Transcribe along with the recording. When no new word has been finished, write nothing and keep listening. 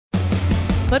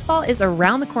Football is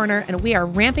around the corner, and we are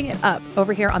ramping it up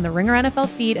over here on the Ringer NFL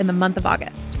feed in the month of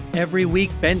August. Every week,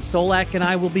 Ben Solak and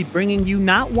I will be bringing you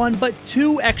not one, but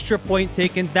 2 extra point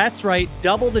takens. That's right,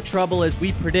 double the trouble as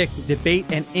we predict, debate,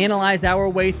 and analyze our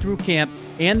way through camp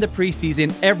and the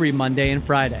preseason every Monday and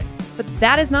Friday. But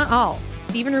that is not all.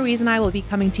 Steven Ruiz and I will be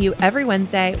coming to you every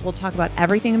Wednesday. We'll talk about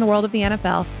everything in the world of the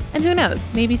NFL. And who knows,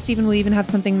 maybe Steven will even have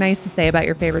something nice to say about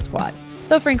your favorite squad.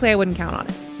 Though frankly, I wouldn't count on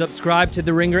it. Subscribe to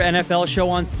the Ringer NFL show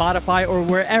on Spotify or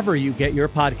wherever you get your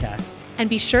podcasts. And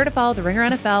be sure to follow the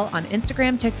Ringer NFL on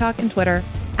Instagram, TikTok, and Twitter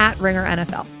at Ringer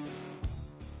NFL.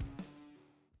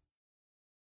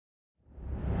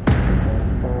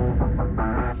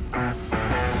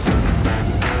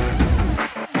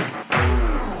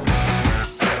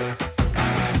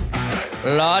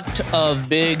 Lot of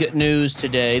big news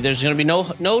today. There's going to be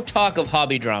no talk of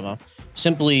hobby drama.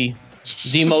 Simply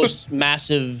the most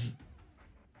massive,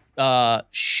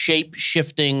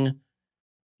 shape-shifting.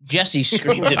 Jesse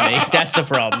screamed at me. That's the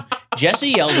problem. Jesse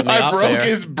yelled at me off there. I broke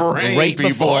his brain, right people.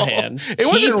 beforehand. It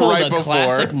wasn't right before. He pulled a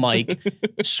classic Mike,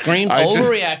 screamed,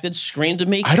 overreacted, screamed at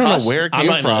me. I don't know where it came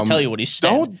from. I'm not going to tell you what he said.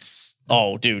 Don't.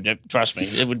 Oh, dude, trust me.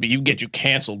 It would be you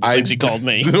canceled. The things he called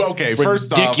me. Okay,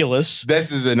 first off, ridiculous.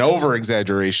 This is an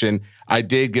over-exaggeration. I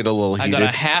did get a little heated. I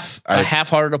got a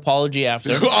half-hearted apology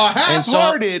after.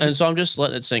 Half-hearted? And so I'm just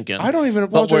letting it sink in. I don't even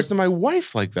apologize to my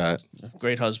wife like that.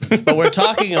 Great husband. But we're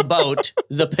talking about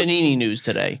the Panini news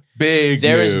today. Big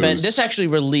There news. has been this actually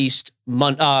released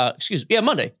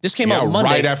Monday. This came out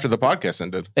Monday. Right after the podcast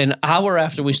ended. An hour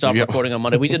after we stopped recording on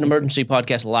Monday. We did an emergency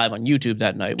podcast live on YouTube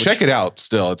that night. Check it out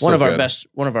still. It's one of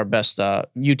our best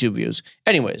YouTube views.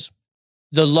 Anyways,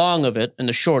 the long of it and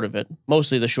the short of it,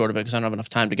 mostly the short of it because I don't have enough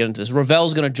time to get into this.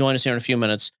 Rovell's going to join us here in a few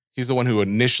minutes. He's the one who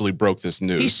initially broke this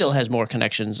news. He still has more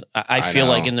connections, I feel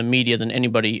like, in the media than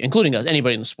anybody, including us,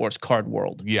 anybody in the sports card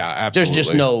world. Yeah, absolutely. There's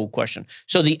just no question.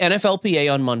 So the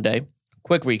NFLPA on Monday,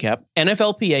 quick recap,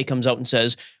 NFLPA comes out and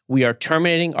says, we are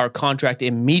terminating our contract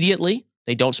immediately.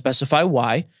 They don't specify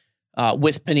why,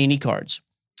 with Panini cards.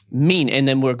 And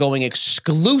then we're going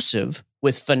exclusive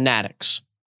with Fanatics.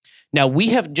 Now, we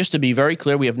have, just to be very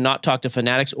clear, we have not talked to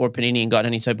Fanatics or Panini and got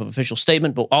any type of official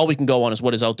statement, but all we can go on is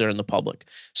what is out there in the public.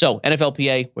 So,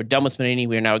 NFLPA, we're done with Panini.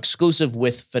 We are now exclusive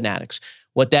with Fanatics.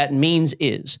 What that means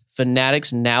is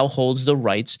Fanatics now holds the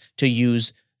rights to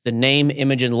use the name,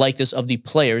 image, and likeness of the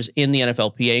players in the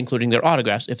NFLPA, including their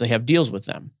autographs, if they have deals with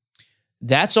them.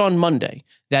 That's on Monday.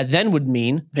 That then would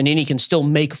mean Panini can still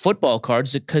make football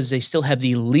cards because they still have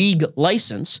the league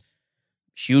license.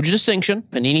 Huge distinction.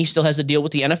 Panini still has a deal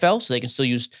with the NFL, so they can still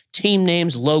use team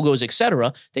names, logos,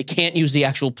 etc. They can't use the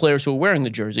actual players who are wearing the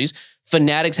jerseys.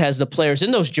 Fanatics has the players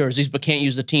in those jerseys, but can't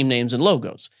use the team names and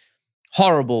logos.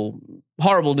 Horrible,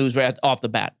 horrible news right off the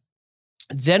bat.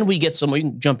 Then we get some, you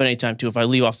can jump in anytime too if I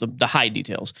leave off the high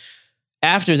details.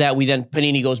 After that,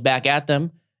 Panini goes back at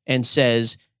them and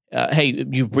says, hey,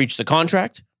 you've breached the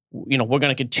contract. We're going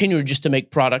to continue just to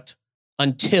make product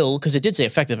until, because it did say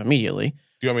effective immediately.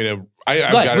 Do you want me to?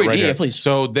 I've got it right here. Yeah, please.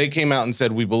 So they came out and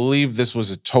said, we believe this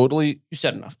was a totally... You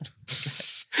said enough.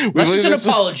 Unless it's an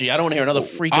apology. I don't want to hear another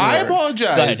freaking I word.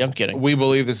 apologize. Go ahead, I'm kidding. We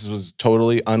believe this was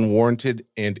totally unwarranted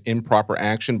and improper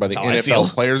action by the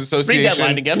NFL Players Association. Read that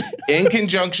line again. In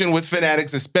conjunction with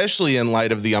Fanatics, especially in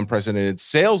light of the unprecedented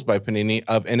sales by Panini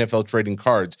of NFL trading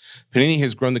cards. Panini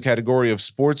has grown the category of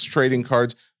sports trading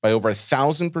cards by over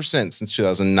 1,000% since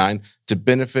 2009 to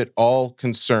benefit all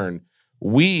concerned.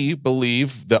 We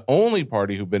believe the only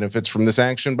party who benefits from this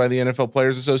action by the NFL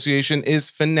Players Association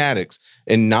is Fanatics,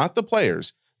 and not the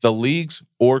players, the leagues,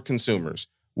 or consumers.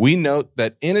 We note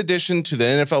that in addition to the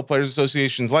NFL Players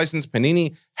Association's license,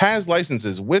 Panini has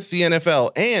licenses with the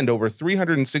NFL and over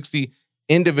 360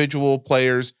 individual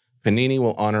players. Panini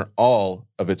will honor all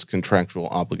of its contractual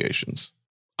obligations.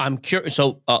 I'm curious.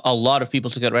 So a lot of people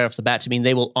took that right off the bat to mean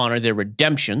they will honor their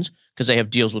redemptions because they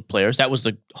have deals with players. That was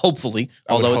hopefully,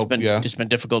 although it's been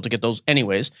difficult to get those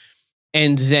anyways.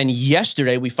 And then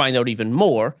yesterday we find out even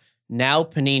more. Now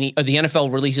Panini, the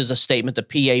NFL releases a statement, the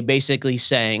PA basically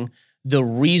saying the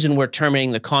reason we're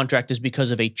terminating the contract is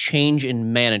because of a change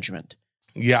in management.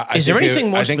 Yeah. Is there anything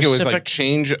more specific? I think it was like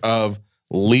change of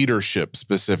leadership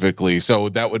specifically. So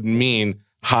that would mean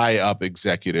high up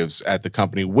executives at the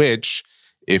company, which,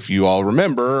 if you all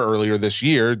remember earlier this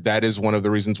year, that is one of the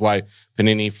reasons why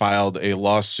Panini filed a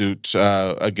lawsuit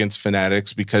against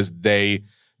Fanatics, because they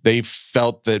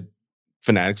felt that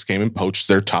Fanatics came and poached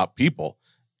their top people.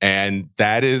 And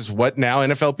that is what now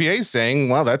NFLPA is saying,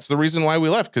 well, that's the reason why we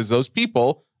left, because those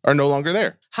people are no longer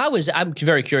there. I'm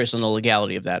very curious on the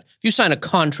legality of that. If you sign a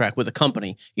contract with a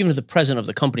company, even if the president of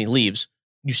the company leaves,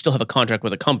 you still have a contract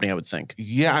with a company, I would think.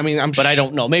 Yeah, I mean, but I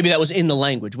don't know. Maybe that was in the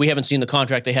language. We haven't seen the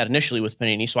contract they had initially with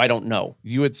Panini, so I don't know.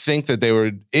 You would think that they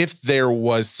would, if there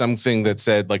was something that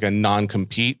said like a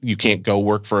non-compete, you can't go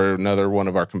work for another one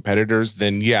of our competitors,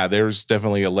 then yeah, there's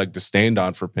definitely a leg to stand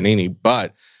on for Panini.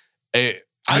 But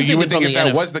you would think if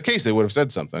that was the case, they would have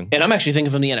said something. And I'm actually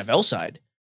thinking from the NFL side.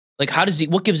 Like,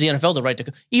 what gives the NFL the right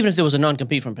to, even if there was a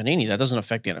non-compete from Panini, that doesn't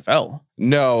affect the NFL.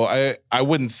 No, I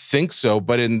wouldn't think so.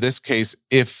 But in this case,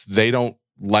 if they don't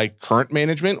like current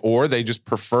management or they just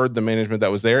preferred the management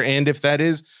that was there, and if that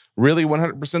is really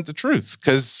 100% the truth,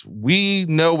 because we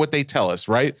know what they tell us,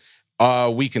 right?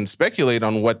 We can speculate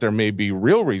on what there may be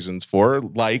real reasons for.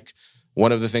 Like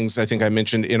one of the things I think I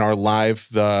mentioned in our live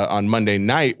on Monday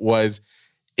night was,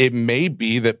 it may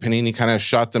be that Panini kind of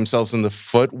shot themselves in the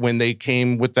foot when they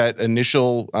came with that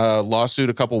initial lawsuit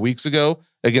a couple weeks ago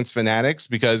against Fanatics,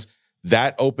 because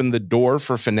that opened the door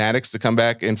for Fanatics to come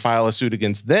back and file a suit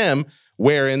against them,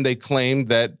 wherein they claimed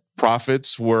that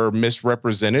profits were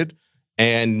misrepresented.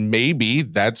 And maybe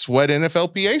that's what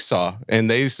NFLPA saw. And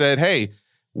they said, hey,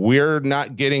 we're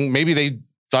not getting, maybe they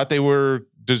thought they were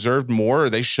deserved more, or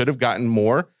they should have gotten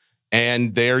more.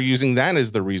 And they're using that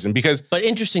as the reason but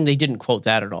interesting, they didn't quote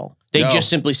that at all. They just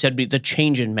simply said the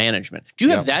change in management. Do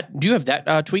you have that? Do you have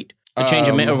that tweet? The change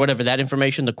in or whatever, that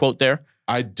information, the quote there?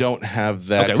 I don't have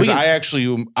that because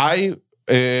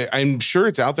I'm sure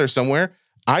it's out there somewhere.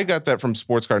 I got that from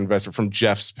Sports Card Investor from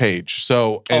Jeff's page.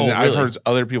 So, and I've heard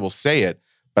other people say it,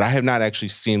 but I have not actually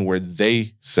seen where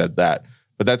they said that.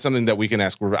 But that's something that we can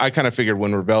ask. I kind of figured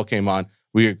when Rovell came on,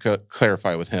 we could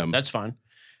clarify with him. That's fine.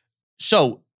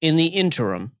 So, in the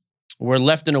interim, we're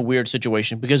left in a weird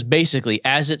situation because basically,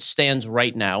 as it stands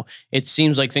right now, it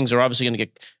seems like things are obviously going to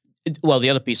get... Well, the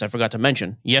other piece I forgot to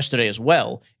mention, yesterday as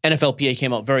well, NFLPA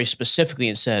came out very specifically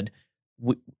and said,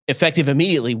 effective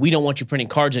immediately, we don't want you printing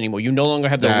cards anymore. You no longer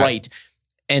have the right.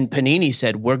 And Panini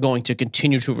said, we're going to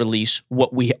continue to release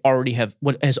what we already have,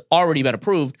 what has already been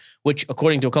approved, which,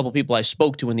 according to a couple of people I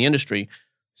spoke to in the industry,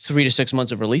 3 to 6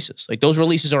 months of releases. Like, those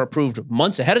releases are approved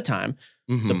months ahead of time.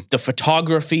 The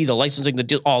photography, the licensing, the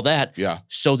deal, all that. Yeah.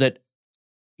 So that,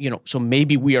 so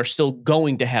maybe we are still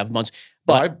going to have months.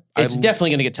 But it's definitely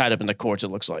going to get tied up in the courts, it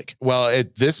looks like. Well,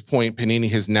 at this point, Panini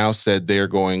has now said they are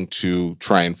going to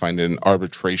try and find an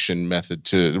arbitration method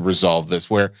to resolve this,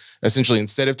 where essentially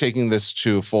instead of taking this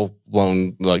to a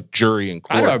full-blown jury in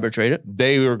court, I'd arbitrate it.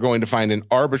 They were going to find an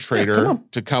arbitrator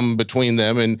to come between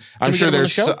them. And I'm sure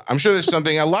there's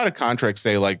something, a lot of contracts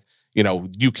say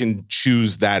you can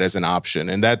choose that as an option,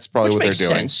 and that's probably what they're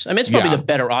doing. Sense. I mean, it's probably the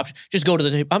better option. Just go to the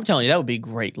table. I'm telling you, that would be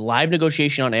great. Live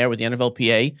negotiation on air with the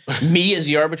NFLPA. Me as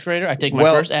the arbitrator, I take my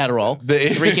first Adderall,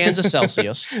 3 cans of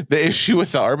Celsius. The issue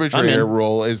with the arbitrator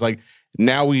role is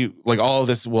now all of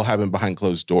this will happen behind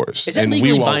closed doors. Is that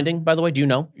legally binding, by the way? Do you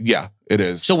know? Yeah, it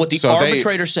is. So what the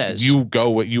arbitrator says, you go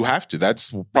what you have to.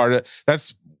 That's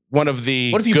one of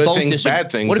the good things,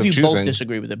 bad things. What if you both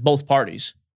disagree with it? Both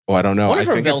parties. Oh, I don't know. I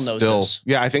think it's still.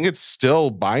 Yeah, I think it's still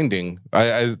binding.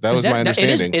 That was my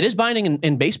understanding. It is binding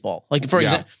in baseball. Like, for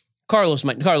example, Carlos,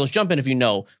 jump in if you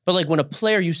know. But when a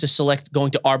player used to select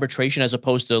going to arbitration as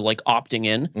opposed to opting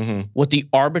in, what the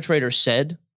arbitrator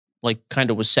said, kind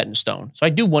of was set in stone. So I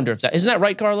do wonder if isn't that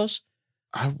right, Carlos?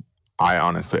 I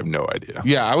honestly have no idea.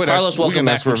 Yeah, I would. Carlos, welcome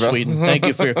back from Sweden. Thank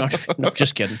you for your contribution. No,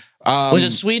 just kidding. Was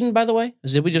it Sweden, by the way?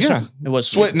 Did we just? Yeah, it was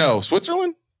Sweden. No,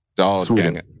 Switzerland. Oh,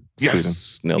 Sweden. Dang it.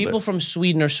 Yes, people from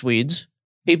Sweden are Swedes.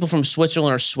 People from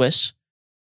Switzerland are Swiss.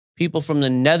 People from the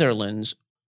Netherlands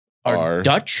are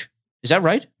Dutch. Is that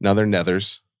right? No, they're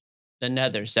Nethers. The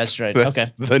Nethers. That's right. Okay.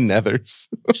 The Nethers.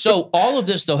 So all of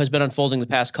this, though, has been unfolding the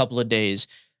past couple of days.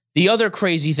 The other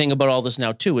crazy thing about all this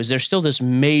now, too, is there's still this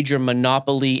major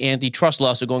monopoly antitrust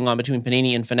lawsuit going on between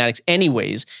Panini and Fanatics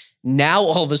anyways. Now,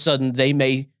 all of a sudden, they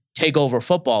may take over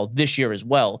football this year as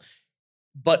well.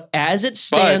 But as it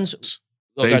stands...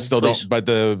 They still don't. But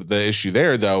the issue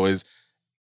there, though, is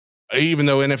even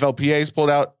though NFLPA has pulled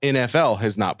out, NFL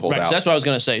has not pulled out. So that's what I was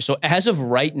going to say. So as of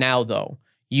right now, though,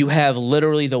 you have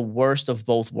literally the worst of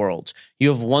both worlds. You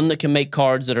have one that can make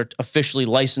cards that are officially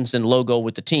licensed and logo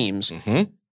with the teams, and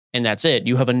that's it.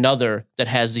 You have another that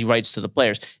has the rights to the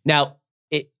players. Now,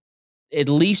 at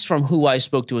least from who I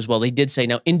spoke to as well, they did say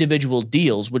now individual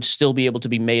deals would still be able to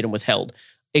be made and withheld.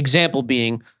 Example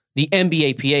being... The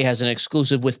NBAPA has an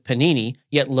exclusive with Panini,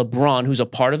 yet LeBron, who's a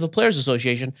part of the Players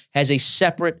Association, has a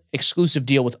separate exclusive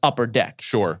deal with Upper Deck.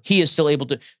 Sure. He is still able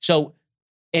to. So,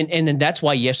 and then that's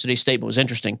why yesterday's statement was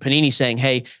interesting. Panini saying,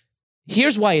 hey,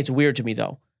 here's why it's weird to me,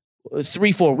 though.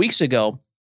 3-4 weeks ago,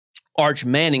 Arch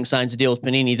Manning signs a deal with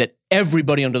Panini that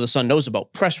everybody under the sun knows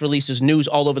about. Press releases, news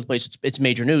all over the place. It's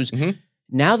major news.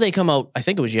 Now they come out, I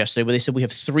think it was yesterday, where they said we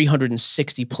have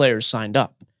 360 players signed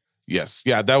up. Yes.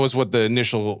 Yeah, that was what the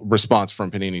initial response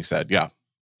from Panini said. Yeah.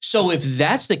 So if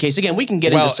that's the case, again, we can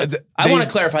get into some, I want to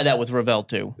clarify that with Rovell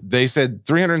too. They said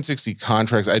 360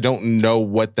 contracts. I don't know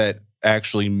what that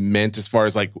actually meant as far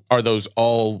as like, are those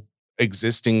all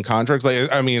existing contracts?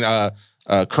 Like, I mean,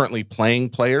 currently playing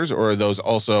players, or are those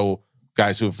also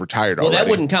guys who have retired already? Well, that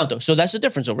wouldn't count though. So that's the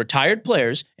difference. So retired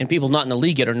players and people not in the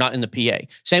league yet are not in the PA.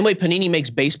 Same way Panini makes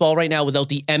baseball right now without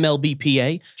the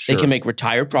MLBPA. Sure. They can make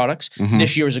retired products.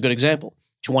 This year is a good example.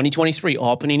 2023,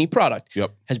 all Panini product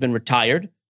has been retired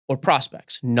or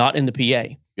prospects, not in the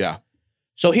PA. Yeah.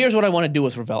 So here's what I want to do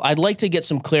with Rovell. I'd like to get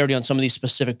some clarity on some of these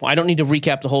specific points. I don't need to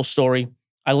recap the whole story.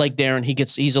 I like Darren.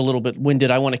 He's a little bit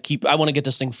winded. I want to get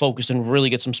this thing focused and really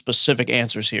get some specific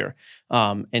answers here,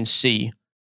 and see,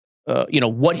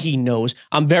 what he knows.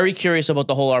 I'm very curious about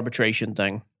the whole arbitration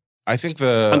thing.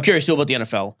 I'm curious too about the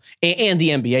NFL and the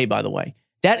NBA, by the way.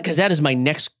 Because that is my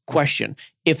next question.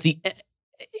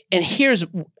 And here's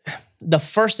the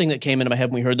first thing that came into my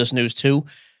head when we heard this news too.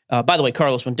 By the way,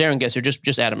 Carlos, when Darren gets here,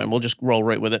 just add him in. We'll just roll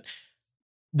right with it.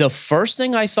 The first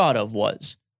thing I thought of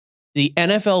was the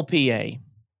NFLPA,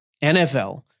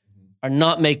 NFL, are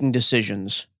not making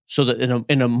decisions so that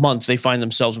in a month they find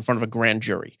themselves in front of a grand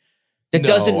jury. That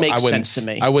doesn't make sense to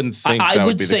me. I wouldn't think I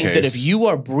would be think the that case. if you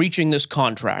are breaching this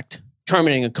contract,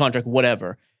 terminating a contract,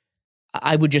 whatever,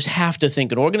 I would just have to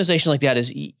think an organization like that is,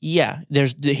 here's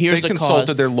the cause. They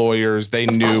consulted their lawyers. They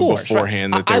knew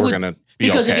beforehand that they were going to be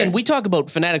because okay. again, we talk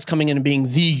about Fanatics coming in and being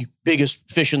the biggest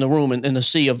fish in the room in the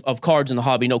sea of cards in the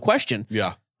hobby, no question.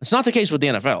 Yeah. It's not the case with the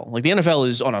NFL. Like the NFL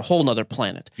is on a whole nother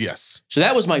planet. Yes. So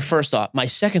that was my first thought. My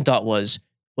second thought was,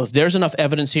 well, if there's enough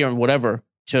evidence here and whatever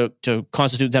to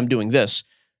constitute them doing this,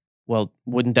 well,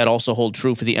 wouldn't that also hold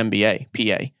true for the NBA,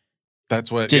 PA?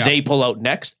 That's what. Did they pull out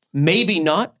next? Maybe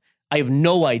not. I have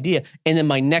no idea. And then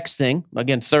my next thing,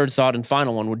 again, third thought and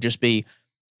final one would just be,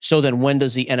 so then when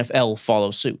does the NFL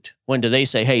follow suit? When do they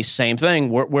say, hey, same thing,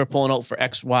 we're pulling out for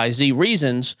X, Y, Z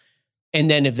reasons? And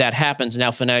then if that happens,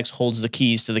 now Fanatics holds the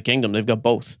keys to the kingdom. They've got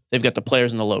both. They've got the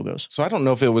players and the logos. So I don't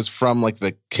know if it was from like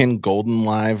the Ken Golden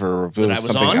Live or if it was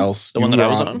something else. The one that I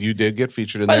was on. You did get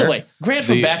featured in there. By the way, Grant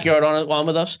from Backyard on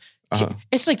with us.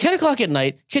 It's like 10 o'clock at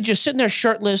night. Kid just sitting there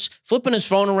shirtless, flipping his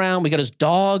phone around. We got his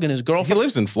dog and his girlfriend. He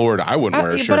lives in Florida. I wouldn't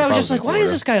wear a shirt. But I was just like, why is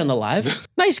this guy on the live?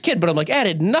 Nice kid, but I'm like,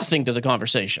 added nothing to the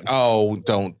conversation. Oh,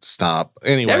 don't stop.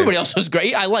 Anyway, everybody else was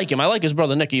great. I like him. I like his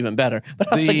brother Nick even better.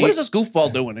 But I was like, what is this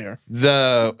goofball doing here?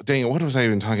 Dang it, what was I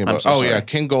even talking about? Yeah,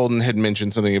 Ken Golden had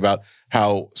mentioned something about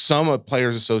how some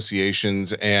players'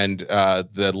 associations and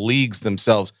the leagues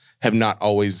themselves have not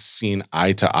always seen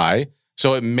eye to eye.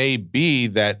 So it may be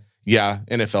that, yeah,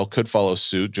 NFL could follow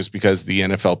suit just because the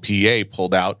NFLPA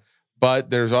pulled out. But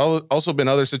there's also been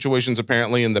other situations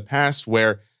apparently in the past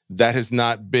where that has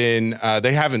not been,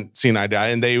 they haven't seen eye to eye,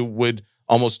 and they would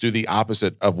almost do the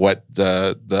opposite of what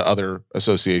the other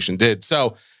association did.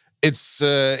 So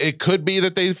it could be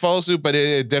that they follow suit, but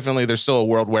it definitely, there's still a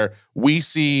world where we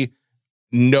see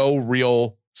no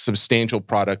real substantial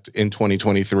product in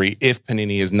 2023 if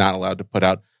Panini is not allowed to put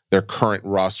out their current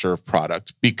roster of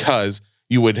product, because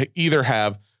you would either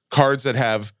have cards that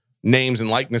have names and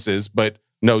likenesses, but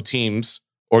no teams,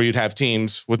 or you'd have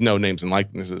teams with no names and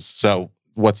likenesses. So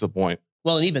what's the point?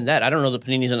 Well, and even that, I don't know that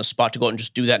Panini's in a spot to go out and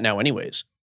just do that now anyways.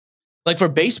 Like for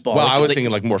baseball. Well, I was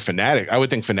thinking like more Fanatic. I would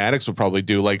think Fanatics would probably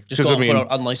do like, just go put out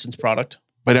unlicensed product.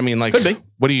 But I mean, like, could be.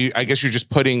 What do you, I guess you're just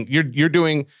putting, you're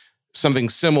doing something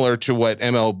similar to what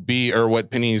MLB or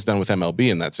what Panini's done with MLB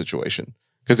in that situation.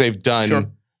 Because they've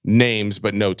done names,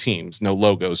 but no teams, no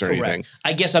logos or anything.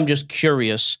 I guess I'm just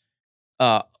curious,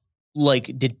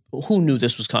 who knew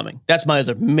this was coming? That's my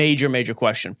other major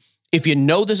question. If you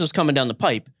know this is coming down the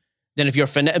pipe, then if you're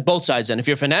both sides, then if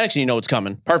you're Fanatics and you know it's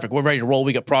coming, perfect. We're ready to roll.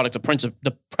 We got product.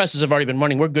 The presses have already been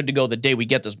running. We're good to go the day we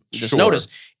get this notice.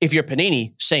 If you're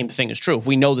Panini, same thing is true. If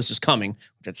we know this is coming,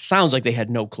 which it sounds like they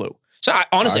had no clue. So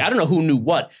honestly, I don't know who knew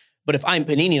what, but if I'm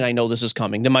Panini and I know this is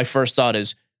coming, then my first thought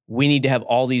is, we need to have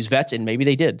all these vets, and maybe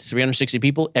they did. 360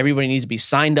 people. Everybody needs to be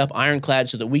signed up, ironclad,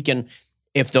 so that we can,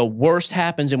 if the worst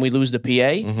happens and we lose the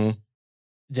PA,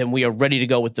 then we are ready to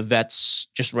go with the vets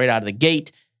just right out of the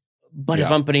gate. But if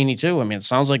I'm Panini too, I mean, it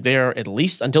sounds like they're at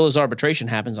least until this arbitration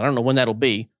happens. I don't know when that'll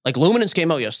be. Like Luminance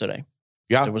came out yesterday.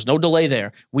 Yeah. There was no delay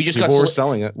there. We just People were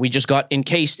selling it. We just got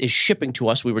encased is shipping to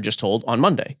us, we were just told, on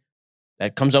Monday.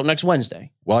 That comes out next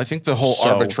Wednesday. Well, I think the whole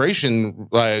arbitration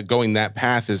going that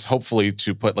path is hopefully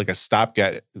to put like a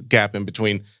stopgap in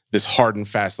between this hard and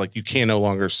fast, like you can no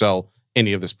longer sell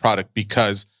any of this product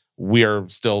because we are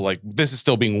still like, this is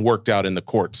still being worked out in the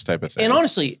courts type of thing. And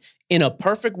honestly, in a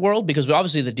perfect world, because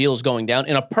obviously the deal is going down,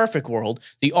 in a perfect world,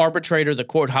 the arbitrator, the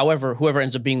court, whoever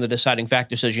ends up being the deciding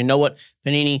factor says, you know what,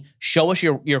 Panini, show us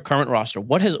your current roster.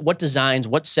 What designs,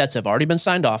 what sets have already been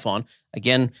signed off on?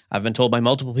 Again, I've been told by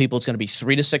multiple people it's going to be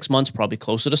 3 to 6 months, probably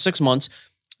closer to 6 months.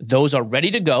 Those are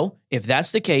ready to go. If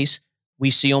that's the case,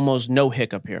 we see almost no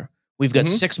hiccup here. We've got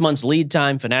 6 months lead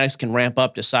time. Fanatics can ramp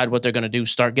up, decide what they're going to do,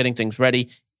 start getting things ready.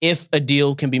 If a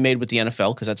deal can be made with the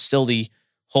NFL, because that's still the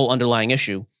whole underlying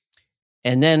issue.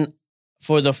 And then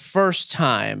for the first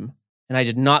time, and I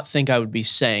did not think I would be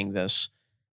saying this,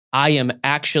 I am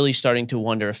actually starting to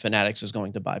wonder if Fanatics is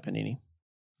going to buy Panini.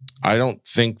 I don't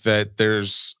think that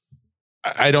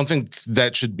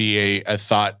should be a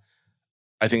thought.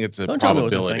 I think it's a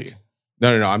probability.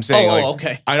 No. I'm saying,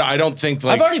 okay. I don't think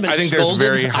like, I've already been I think scolded.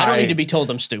 there's very high. I don't need to be told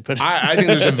I'm stupid. I think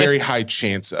there's a very high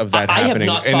chance of that happening.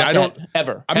 I have not thought that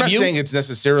ever. I'm not saying it's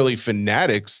necessarily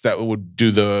Fanatics that would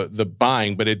do the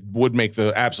buying, but it would make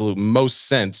the absolute most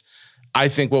sense. I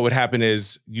think what would happen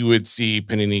is you would see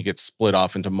Panini get split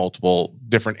off into multiple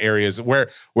different areas where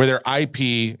their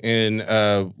IP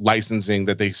and licensing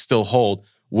that they still hold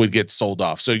would get sold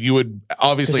off. So you would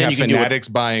obviously have Fanatics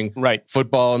buying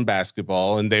football and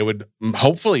basketball, and they would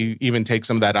hopefully even take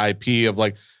some of that IP of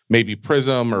like maybe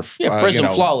Prism or Prism,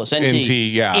 Flawless, NT,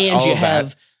 and you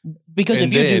have because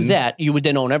if you do that, you would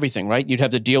then own everything, right? You'd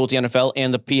have to deal with the NFL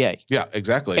and the PA. Yeah,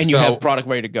 exactly. And you have product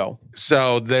ready to go.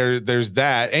 So there's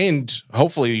that, and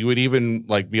hopefully you would even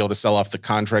like be able to sell off the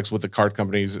contracts with the card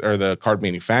companies or the card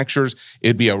manufacturers.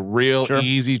 It'd be a real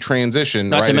easy transition.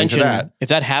 Not to mention, into that. If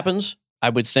that happens, I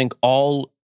would think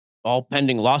all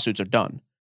pending lawsuits are done.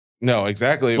 No,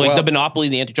 exactly. Like the monopoly,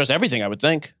 the antitrust, everything, I would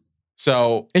think.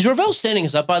 So is Rovell standing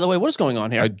us up, by the way? What is going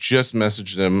on here? I just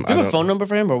messaged him. Do you have a phone number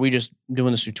for him, or are we just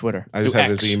doing this through Twitter? I just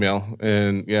have his email,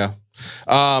 and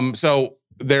so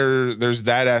there's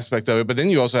that aspect of it. But then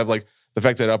you also have like the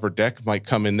fact that Upper Deck might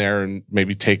come in there and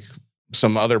maybe take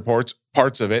some other parts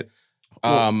of it.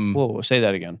 Whoa, say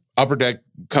that again. Upper Deck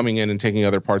coming in and taking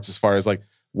other parts as far as like,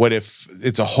 what if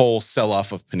it's a whole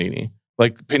sell-off of Panini?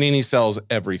 Like Panini sells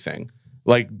everything.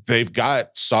 Like they've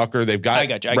got soccer, they've got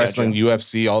wrestling,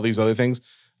 UFC, all these other things.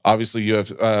 Obviously,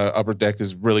 Upper Deck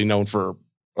is really known for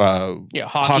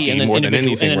hockey more than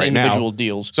anything right now. Individual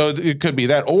deals. So it could be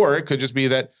that, or it could just be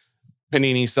that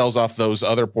Panini sells off those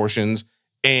other portions,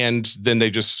 and then they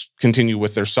just continue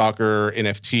with their soccer,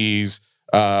 NFTs,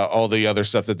 all the other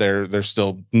stuff that they're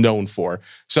still known for.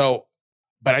 So,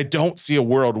 but I don't see a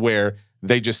world where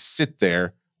they just sit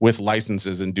there with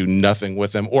licenses and do nothing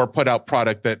with them, or put out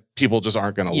product that people just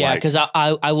aren't going to like. Yeah, because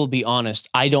I will be honest,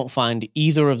 I don't find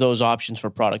either of those options for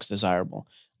products desirable.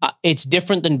 It's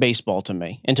different than baseball to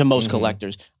me and to most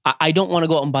collectors. I don't want to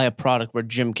go out and buy a product where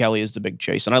Jim Kelly is the big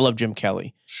chase, and I love Jim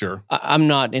Kelly. Sure. I'm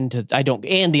not into,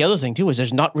 and the other thing too is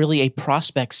there's not really a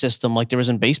prospect system like there is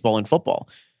in baseball and football.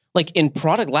 Like in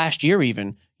product last year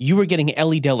even, you were getting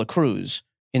Ellie De La Cruz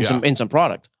in some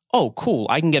product. Oh, cool.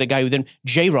 I can get a guy who then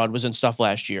J-Rod was in stuff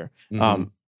last year. And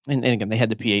again, they had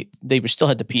the PA, they still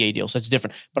had the PA deal, so that's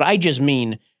different. But I just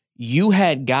mean you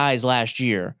had guys last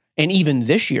year and even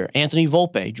this year, Anthony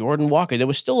Volpe, Jordan Walker, there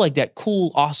was still like that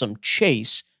cool, awesome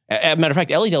chase. As a matter of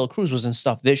fact, Ellie De La Cruz was in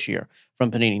stuff this year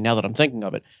from Panini, now that I'm thinking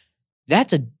of it.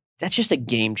 That's just a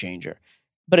game changer.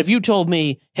 But if you told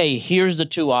me, hey, here's the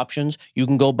two options, you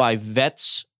can go buy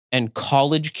vets and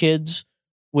college kids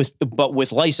with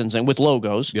licensing, with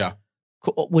logos. Yeah.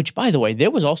 Which, by the way,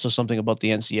 there was also something about the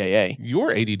NCAA.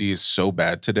 Your ADD is so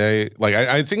bad today. Like,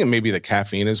 I think it may be the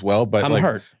caffeine as well, but I'm like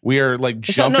hurt. We are like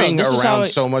jumping around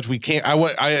so much. We can't,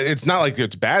 it's not like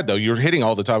it's bad though. You're hitting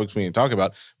all the topics we need to talk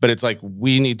about, but it's like,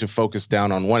 we need to focus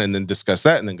down on one and then discuss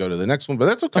that and then go to the next one, but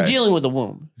that's okay. I'm dealing with a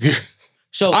womb.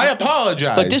 So I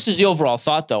apologize. But this is the overall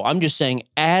thought though. I'm just saying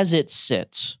as it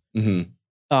sits,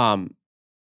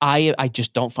 I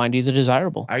just don't find either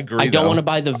desirable. I agree. I don't want to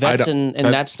buy the vets and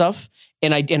that stuff.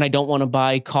 And I don't want to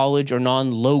buy college or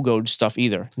non-logoed stuff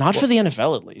either. Not for the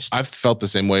NFL, at least. I've felt the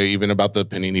same way even about the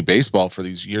Panini baseball for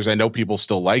these years. I know people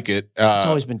still like it. It's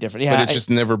always been different. Yeah, but it's just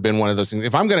never been one of those things.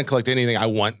 If I'm going to collect anything, I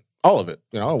want all of it.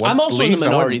 You know, I'm also in the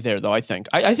minority there, though. I think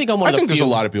I'm one of the few. I think there's a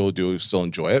lot of people who do still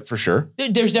enjoy it for sure.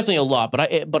 There's definitely a lot, but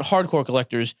hardcore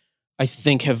collectors, I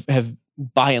think, have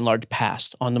by and large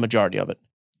passed on the majority of it.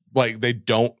 Like they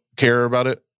don't care about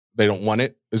it. They don't want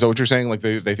it. Is that what you're saying? Like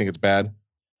they think it's bad?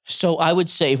 So I would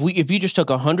say if you just took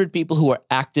 100 people who are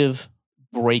active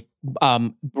break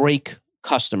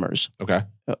customers, okay,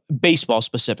 baseball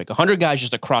specific, 100 guys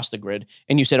just across the grid,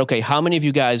 and you said, okay, how many of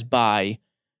you guys buy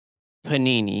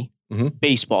Panini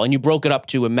baseball? And you broke it up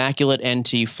to Immaculate,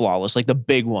 NT, Flawless, like the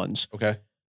big ones. Okay.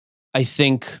 I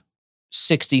think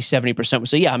 60, 70% would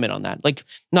say, yeah, I'm in on that. Like,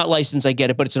 not licensed, I get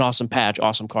it, but it's an awesome patch,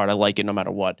 awesome card. I like it no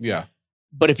matter what. Yeah.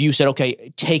 But if you said,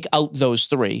 okay, take out those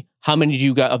 3, how many do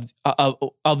you got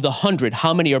of the 100?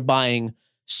 How many are buying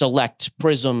Select,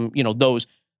 Prism, those?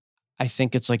 I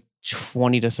think it's like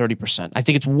 20 to 30%. I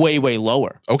think it's way, way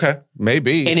lower. Okay,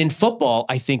 maybe. And in football,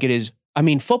 I think it is. I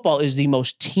mean, football is the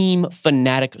most team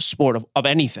fanatic sport of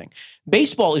anything.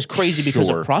 Baseball is crazy because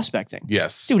of prospecting.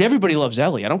 Yes. Dude, everybody loves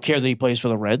Ellie. I don't care that he plays for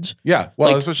the Reds. Yeah. Well,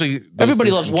 Like, especially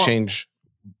everybody loves one. change.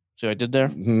 See what I did there?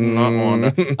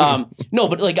 Not one. No,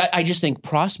 but like I just think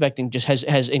prospecting just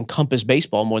has encompassed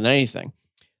baseball more than anything.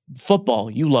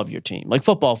 Football, you love your team. Like,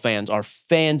 football fans are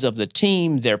fans of the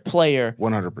team, their player.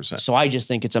 100%. So I just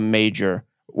think it's a major.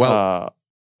 Well,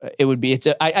 it would be.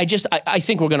 I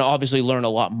think we're going to obviously learn a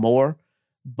lot more,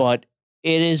 but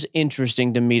it is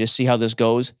interesting to me to see how this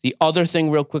goes. The other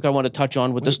thing, real quick, I want to touch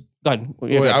on with this. Go ahead.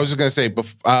 I was just going to say,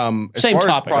 same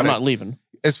topic. I'm not leaving.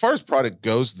 As far as product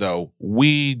goes, though,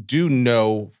 we do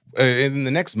know in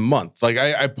the next month, like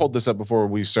I pulled this up before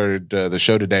we started the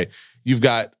show today, you've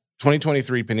got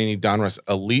 2023 Panini Donruss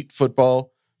Elite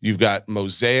Football. You've got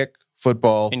Mosaic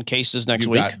Football. In cases next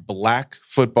week. You've got Black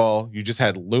Football. You just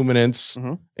had Luminance,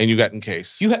 and you got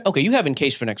Encase. You have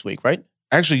Encase for next week, right?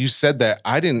 Actually, you said that.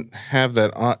 I didn't have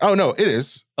that on. Oh, no, it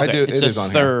is. Okay, I do. It is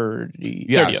on 30. here.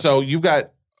 Yeah, 30th. so you've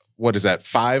got, what is that,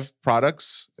 5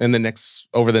 products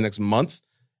over the next month?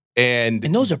 And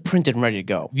those are printed and ready to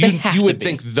go. You would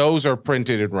think those are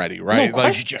printed and ready, right? No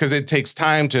question. Because it takes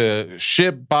time to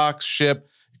ship,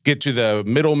 get to the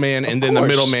middleman, and then the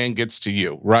middleman gets to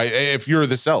you, right? If you're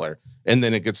the seller, and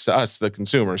then it gets to us, the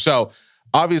consumer. So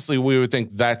obviously we would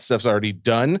think that stuff's already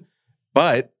done.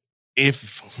 But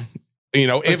if the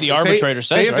arbitrator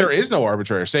says, if there is no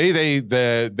arbitrator, say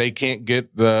they can't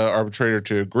get the arbitrator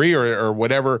to agree or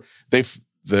whatever,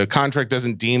 the contract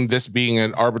doesn't deem this being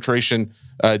an arbitration,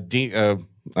 I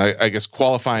guess,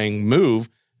 qualifying move,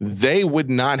 they would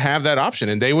not have that option.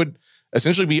 And they would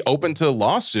essentially be open to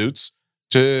lawsuits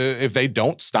if they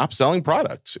don't stop selling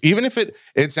products. Even if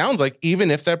it sounds like,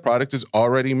 even if that product is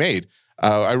already made.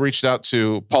 I reached out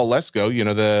to Paul Lesko,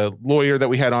 the lawyer that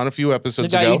we had on a few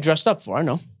episodes ago. The guy you dressed up for, I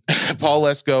know. Paul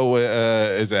Lesko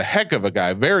is a heck of a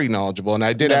guy, very knowledgeable. And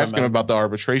I did ask him about the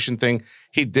arbitration thing.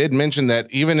 He did mention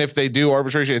that even if they do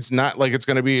arbitration, it's not like it's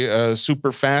going to be a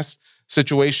super fast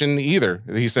situation either.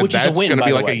 He said that's going to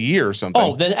be like a year or something.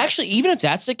 Oh, then actually, even if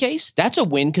that's the case, that's a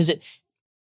win, because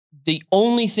the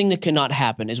only thing that cannot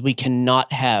happen is we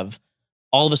cannot have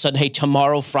all of a sudden, hey,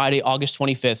 tomorrow, Friday, August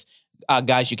 25th,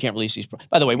 guys, you can't release these.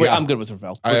 By the way, I'm good with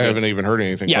Rovell. I haven't even heard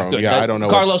anything from him. Good. Yeah, I don't know.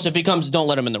 Carlos, if he comes, don't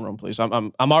let him in the room, please.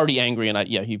 I'm already angry, and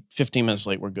he 15 minutes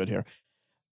late. We're good here.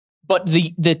 But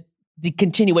the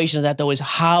continuation of that, though, is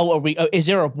how are we? Is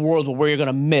there a world where you're going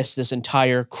to miss this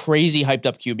entire crazy hyped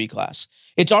up QB class?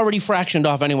 It's already fractioned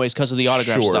off anyways because of the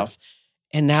autograph stuff,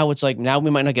 and now it's like we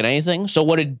might not get anything. So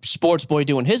what did Sports Boy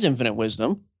do in his infinite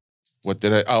wisdom? What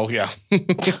did I? Oh, yeah.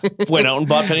 Went out and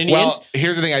bought Panini. Well,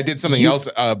 here's the thing. I did something else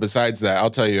besides that. I'll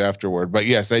tell you afterward. But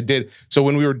yes, I did. So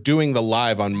when we were doing the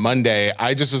live on Monday,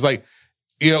 I just was like,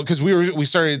 because we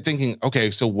started thinking,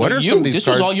 okay, so what are some of these cards? This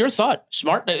was all your thought.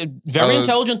 Smart, very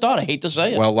intelligent thought. I hate to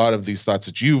say it. Well, a lot of these thoughts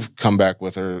that you've come back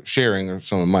with are sharing or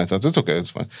some of my thoughts. It's okay.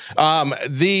 It's fine.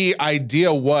 The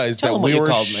idea was that we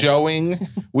were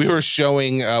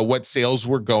showing what sales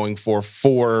were going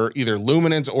for either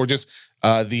Luminance or just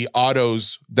the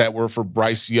autos that were for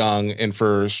Bryce Young and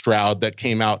for Stroud that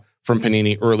came out from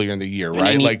Panini earlier in the year,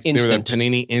 right? Like they were the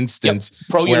Panini Instants,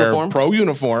 Pro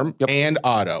Uniform and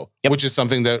Auto, which is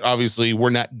something that obviously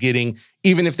we're not getting,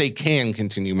 even if they can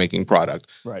continue making product.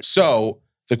 Right. So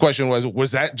the question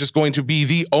was that just going to be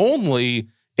the only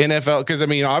NFL? Because I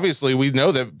mean, obviously we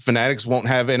know that Fanatics won't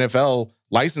have NFL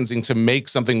licensing to make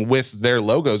something with their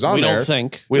logos on there.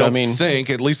 We don't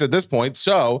think, at least at this point.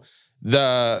 So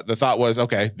the thought was,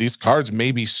 okay, these cards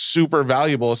may be super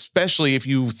valuable, especially if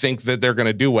you think that they're going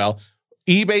to do well.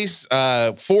 eBay's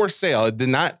for sale,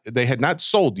 they had not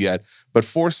sold yet, but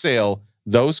for sale,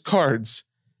 those cards,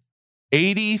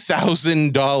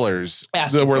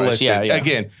 $80,000 that were listed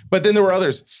again. But then there were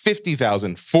others,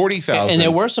 $50,000, $40,000, and there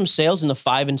were some sales in the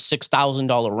 $5,000 and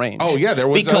 $6,000 range. Oh yeah, there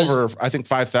was over, I think,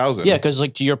 $5,000. Yeah, because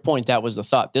like to your point, that was the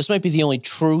thought. This might be the only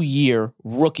true year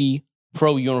rookie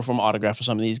pro uniform autograph for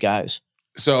some of these guys.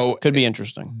 So could be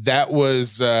interesting. That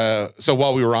was so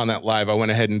while we were on that live, I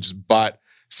went ahead and just bought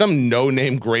some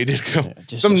no-name graded,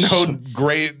 just some a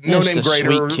no-name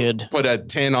grader sweet kid. put a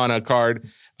 10 on a card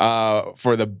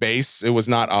for the base. It was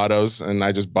not autos, and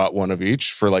I just bought one of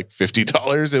each for like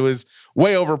 $50. It was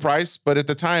way overpriced, but at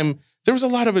the time, there was a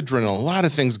lot of adrenaline, a lot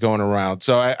of things going around.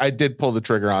 So I did pull the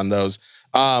trigger on those.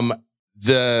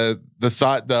 The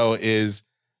thought, though, is,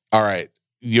 all right,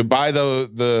 you buy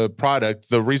the product.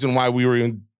 The reason why we were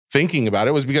even thinking about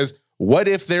it was because what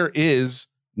if there is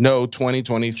no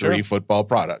 2023 football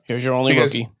product? Here's your only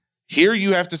rookie. Here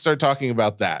you have to start talking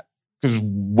about that. Because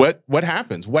what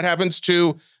happens? What happens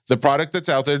to the product that's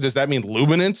out there? Does that mean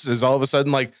Luminance is all of a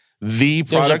sudden like the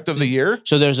product of the year?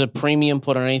 So there's a premium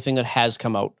put on anything that has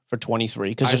come out for 23.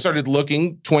 Because I started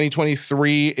looking.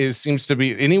 2023 seems to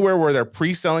be anywhere where they're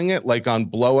pre-selling it, like on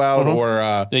Blowout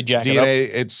or they jack DNA. it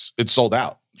up. It's sold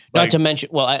out. Not to mention,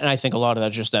 well, and I think a lot of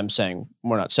that's just them saying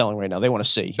we're not selling right now. They want to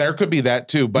see. There could be that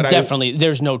too, but definitely,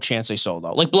 there's no chance they sold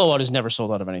out. Like Blowout has never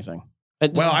sold out of anything.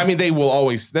 Well, I mean,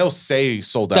 they'll say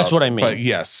sold out. That's what I mean. But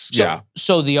yes, yeah.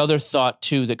 So the other thought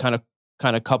too that kind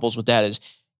of couples with that is,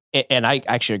 and I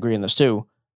actually agree on this too.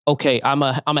 Okay, I'm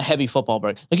a heavy football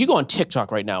break. Like you go on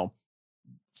TikTok right now,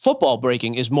 football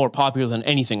breaking is more popular than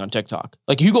anything on TikTok.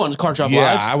 Like you go on Car Shop Live.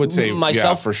 Yeah, I would say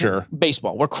myself for sure.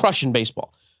 Baseball, we're crushing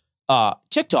baseball.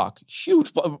 TikTok,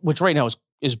 huge, which right now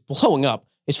is blowing up.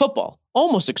 Is football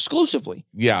almost exclusively?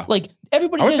 Yeah, like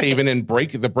everybody. I would say even in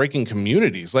the breaking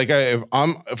communities. Like if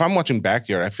I'm watching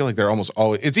Backyard, I feel like they're almost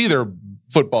always it's either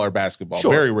football or basketball.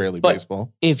 Sure, very rarely but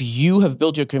baseball. If you have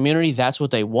built your community, that's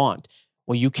what they want.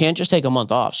 Well, you can't just take a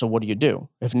month off. So what do?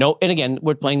 And again,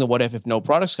 we're playing the what if no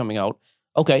product's coming out.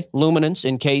 Okay, Luminance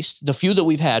in case the few that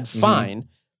we've had, fine.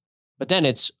 But then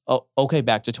it's okay,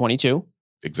 back to 22.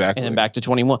 Exactly. And then back to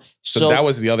 21. So that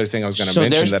was the other thing I was going to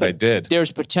mention that I did.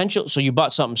 There's potential. So you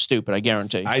bought something stupid, I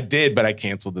guarantee. I did, but I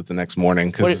canceled it the next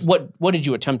morning. What did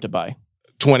you attempt to buy?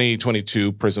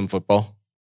 2022 Prism Football.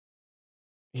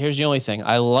 Here's the only thing.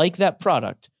 I like that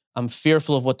product. I'm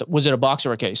fearful of was it a box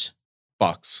or a case?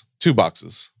 Box. 2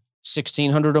 boxes.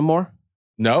 1,600 or more?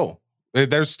 No.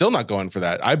 They're still not going for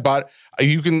that. I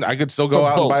could still go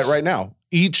out and buy it right now.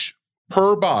 Each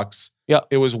per box. Yeah,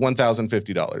 it was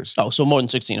 $1,050. Oh, so more than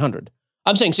 1,600.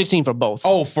 I'm saying 16 for both.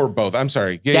 Oh, for both. I'm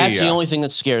sorry. Yeah, that's the only thing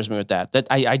that scares me with that. That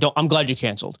I don't. I'm glad you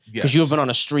canceled because you have been on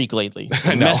a streak lately.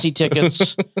 Messy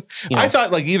tickets. I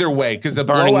thought like either way because the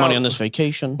burning money on this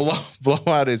vacation.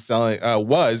 Blowout is selling.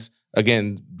 Was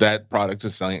again that product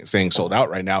is saying sold out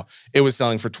right now. It was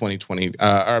selling for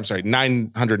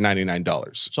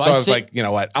 $999. So I was like, you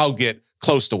know what? I'll get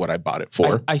close to what I bought it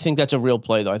for. I think that's a real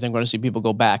play, though. I think we're going to see people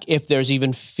go back. If there's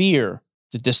even fear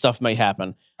that this stuff may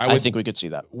happen, I think we could see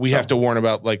that. We have to warn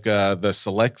about like the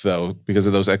Select, though, because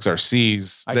of those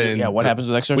XRCs. What happens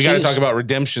with XRCs? We got to talk about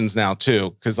redemptions now,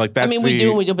 too, because like that's we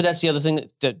do, but that's the other thing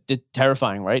that's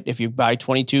terrifying, right? If you buy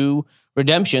 22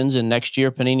 redemptions and next year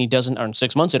Panini doesn't, or in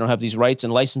 6 months, they don't have these rights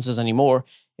and licenses anymore,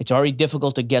 it's already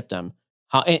difficult to get them.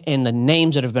 And the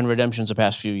names that have been redemptions the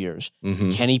past few years,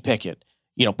 Kenny Pickett,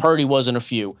 Purdy wasn't a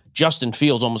few. Justin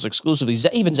Fields almost exclusively.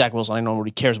 Even Zach Wilson, I don't know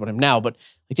nobody cares about him now, but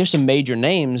like there's some major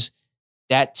names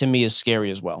that to me is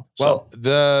scary as well. Well,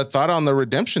 the thought on the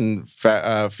redemption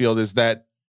field is that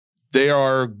they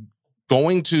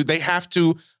have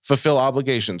to fulfill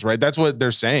obligations, right? That's what they're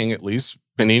saying, at least.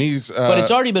 Panini's. But it's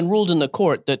already been ruled in the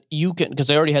court that you can, because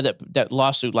they already had that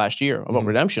lawsuit last year about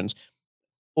redemptions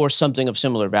or something of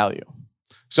similar value.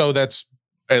 So that's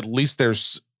at least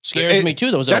there's. Scares me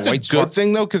too. That's a good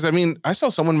thing though, because I mean, I saw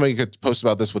someone make a post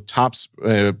about this with Topps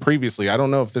previously. I don't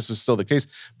know if this is still the case,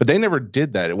 but they never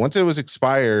did that. Once it was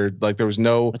expired, like there was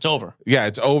no. It's over. Yeah,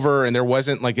 it's over, and there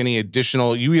wasn't like any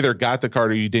additional. You either got the card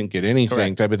or you didn't get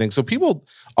anything, type of thing. So people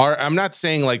are. I'm not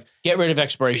saying like get rid of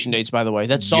expiration dates. By the way,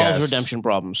 that solves redemption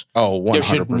problems. Oh, 100%. There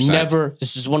should never.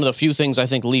 This is one of the few things I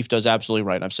think Leaf does absolutely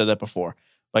right. I've said that before.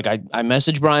 Like I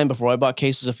messaged Brian before I bought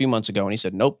cases a few months ago, and he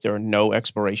said, "Nope, there are no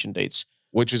expiration dates."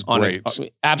 Which is great.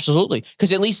 Absolutely.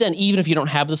 Because at least then, even if you don't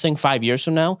have the thing 5 years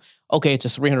from now, okay, it's a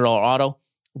 $300 auto,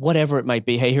 whatever it might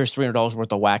be. Hey, here's $300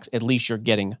 worth of wax. At least you're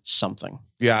getting something.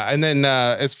 Yeah. And then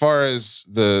as far as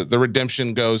the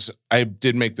redemption goes, I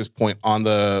did make this point on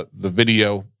the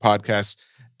video podcast,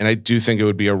 and I do think it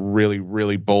would be a really,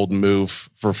 really bold move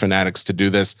for Fanatics to do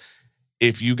this.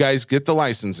 If you guys get the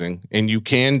licensing and you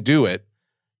can do it,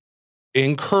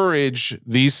 encourage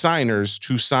these signers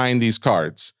to sign these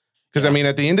cards. Because, I mean,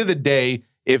 at the end of the day,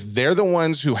 if they're the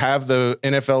ones who have the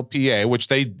NFLPA, which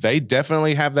they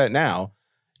definitely have that now,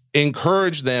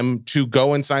 encourage them to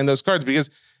go and sign those cards. Because,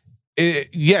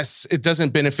 yes, it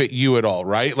doesn't benefit you at all,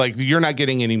 right? Like, you're not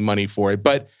getting any money for it.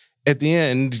 But at the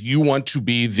end, you want to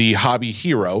be the hobby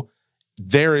hero.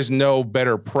 there is no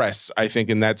better press, I think,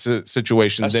 in that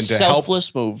situation than to help.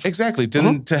 Selfless move. Exactly.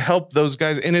 To help those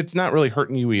guys. And it's not really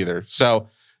hurting you either. So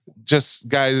just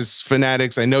guys,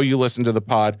 fanatics, I know you listen to the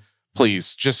pod.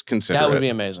 Please just consider it. That would be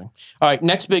amazing. All right.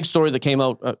 Next big story that came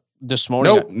out this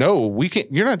morning. No, we can't.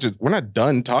 We're not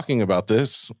done talking about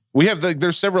this. We have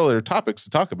there's several other topics to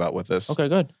talk about with this. Okay,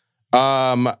 good.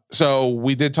 So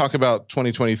we did talk about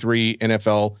 2023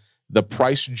 NFL, the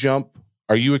price jump.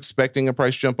 Are you expecting a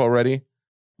price jump already?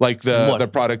 Like the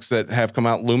products that have come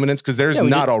out, Luminance? Because there's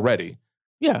not already.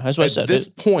 Yeah, that's what I said. At this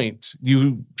point,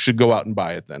 you should go out and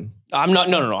buy it then. I'm not,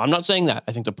 no. I'm not saying that.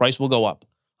 I think the price will go up.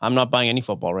 I'm not buying any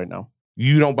football right now.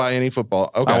 You don't buy any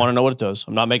football? Okay. I want to know what it does.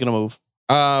 I'm not making a move.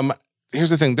 Here's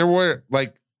the thing. There were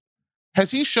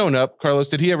has he shown up, Carlos?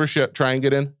 Did he ever try and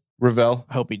get in? Rovell?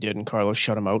 I hope he did, and Carlos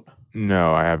shut him out.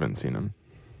 No, I haven't seen him.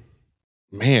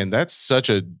 Man, that's such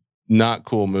a not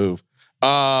cool move.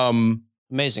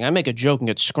 Amazing. I make a joke and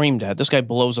get screamed at. This guy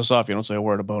blows us off. You don't say a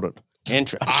word about it. I'm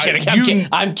kidding.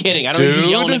 I don't need you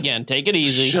yelling again. Take it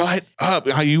easy. Shut up.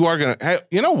 You are going to... Hey,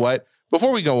 you know what?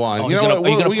 Before we go on, we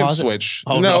can switch.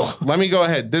 Oh, no, let me go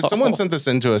ahead. Someone sent this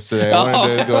in to us today. I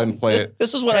wanted to go ahead and play it.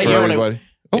 This is what I hear.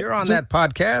 You're on that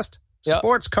podcast. Yep.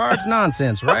 Sports cards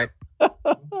nonsense, right?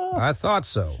 I thought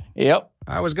so. Yep.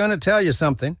 I was going to tell you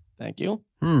something. Thank you.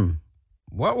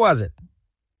 What was it?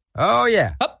 Oh,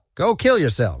 yeah. Go kill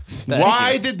yourself.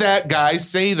 Why did that guy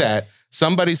say that?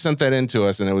 Somebody sent that in to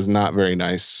us, and it was not very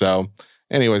nice. So,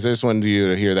 anyways, I just wanted you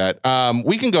to hear that.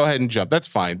 We can go ahead and jump. That's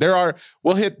fine.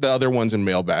 We'll hit the other ones in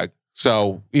mailbag.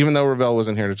 So, even though Rovell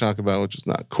wasn't here to talk about it, which is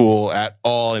not cool at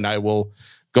all, and I will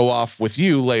go off with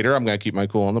you later, I'm going to keep my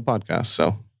cool on the podcast.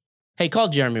 So, hey, call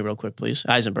Jeremy real quick, please.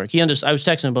 Eisenberg. I was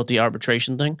texting about the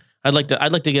arbitration thing. I'd like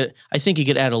to get. I think he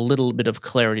could add a little bit of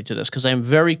clarity to this because I'm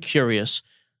very curious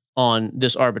on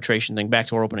this arbitration thing. Back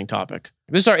to our opening topic.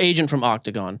 This is our agent from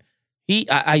Octagon.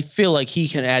 I feel like he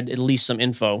can add at least some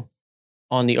info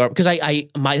on the because that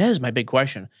is my big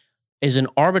question. Is an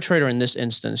arbitrator in this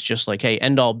instance just like, hey,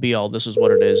 end all be all, this is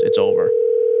what it is, it's over?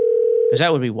 Because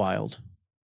that would be wild.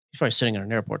 He's probably sitting in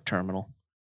an airport terminal.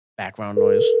 Background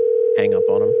noise. Hang up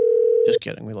on him. Just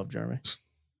kidding. We love Jeremy.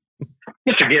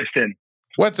 Mr. Gibson.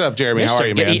 What's up, Jeremy? How are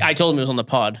you, man? I told him he was on the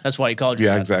pod. That's why he called you.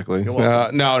 Yeah, exactly.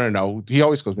 No. He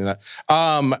always calls me that.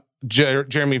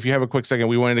 Jeremy, if you have a quick second,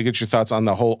 we wanted to get your thoughts on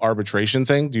the whole arbitration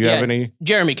thing. Do you have any?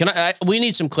 Jeremy, we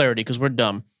need some clarity because we're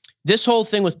dumb. This whole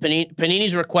thing with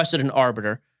Panini's requested an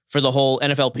arbiter for the whole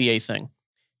NFLPA thing.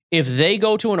 If they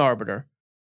go to an arbiter,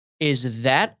 is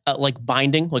that like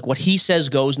binding? Like what he says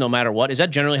goes no matter what? Is that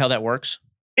generally how that works?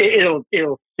 It'll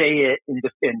say it and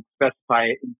specify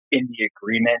it in the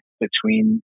agreement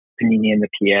between Panini and the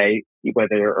PA,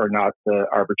 whether or not the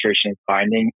arbitration is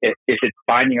binding. If it's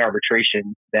binding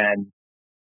arbitration, then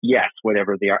yes,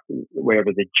 whatever the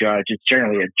judge, it's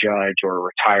generally a judge or a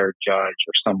retired judge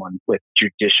or someone with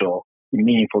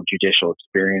meaningful judicial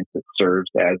experience that serves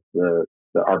as the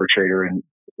arbitrator in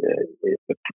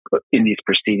these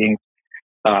proceedings.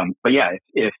 But yeah,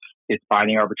 if it's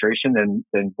binding arbitration,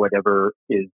 then whatever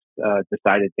is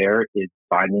decided there is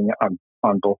binding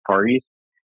on both parties.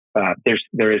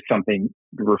 There is something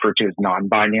referred to as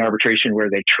non-binding arbitration where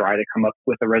they try to come up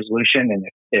with a resolution, and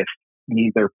if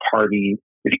either party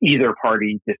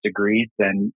disagrees,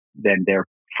 then they're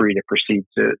free to proceed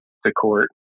to court.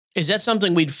 Is that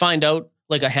something we'd find out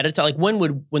like ahead of time? Like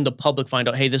when the public find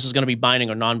out, hey, this is going to be binding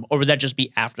or would that just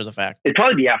be after the fact? It'd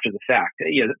probably be after the fact.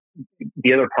 Yeah,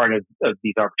 the other part of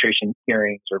these arbitration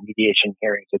hearings or mediation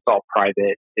hearings, it's all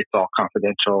private, it's all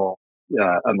confidential,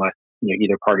 unless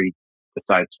either party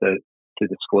decides to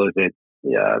disclose it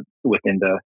within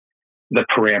the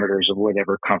parameters of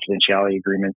whatever confidentiality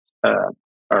agreements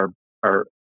are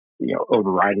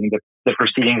overriding the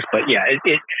proceedings. But yeah,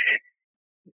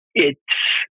 it's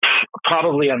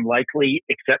probably unlikely,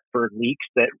 except for leaks,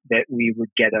 that we would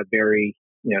get a very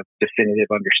definitive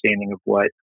understanding of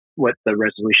what the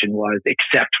resolution was,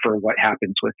 except for what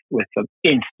happens with them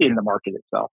in the market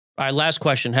itself. All right, last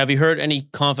question. Have you heard any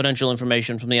confidential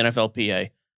information from the NFLPA?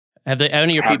 Have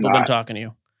any of your people been talking to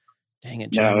you? Dang it,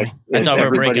 Jeremy. No, I thought we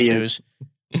were breaking news.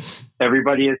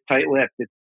 Everybody is tight-lipped.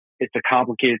 It's a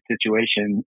complicated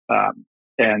situation.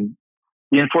 And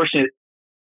the unfortunate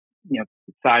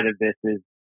side of this is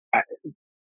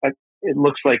it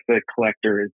looks like the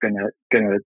collector is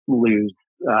gonna lose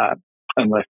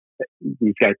unless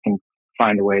these guys can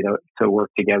find a way to work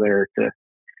together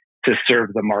to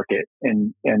serve the market.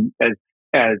 And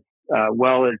as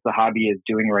well as the hobby is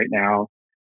doing right now,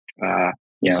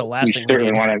 we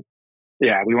certainly want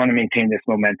to maintain this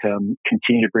momentum,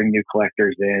 continue to bring new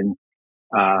collectors in.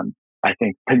 I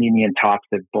think Panini and Topps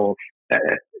have both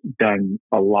done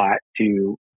a lot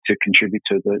to contribute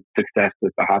to the success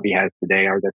that the hobby has today.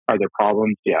 Are there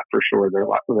problems? Yeah, for sure. There are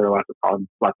lots of problems,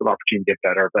 lots of opportunity to get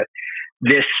better. But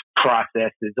this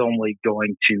process is only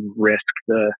going to risk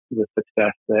the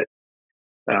success that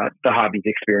the hobby's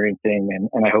experiencing,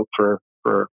 and I hope for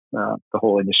the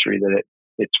whole industry that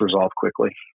it's resolved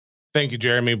quickly. Thank you,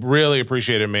 Jeremy. Really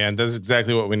appreciate it, man. That's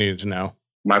exactly what we needed to know.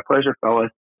 My pleasure,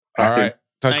 fellas. All right.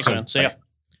 Thanks, man. See ya.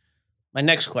 My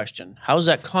next question: how's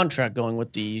that contract going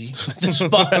with the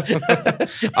Spotify?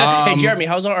 Hey, Jeremy,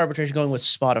 how's our arbitration going with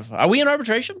Spotify? Are we in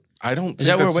arbitration? I don't think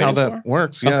that's how that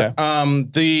works. Yeah.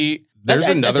 Okay. There's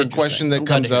another question that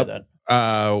comes up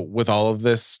with all of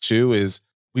this too. Is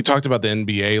we talked about the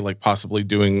NBA like possibly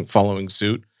following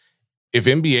suit. If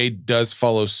NBA does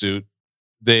follow suit,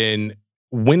 then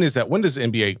when does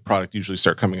NBA product usually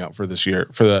start coming out for this year?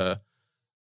 For the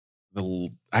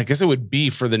I guess it would be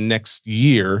for the next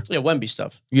year. Yeah, Wemby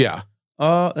stuff. Yeah.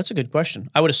 That's a good question.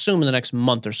 I would assume in the next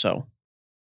month or so.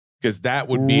 Because that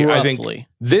would be, roughly. I think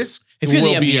this if you're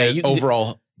will the NBA, be an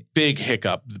overall big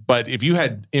hiccup. But if you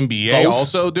had NBA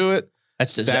also do it,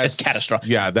 that's catastrophic.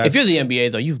 Yeah. If you're the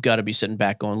NBA, though, you've got to be sitting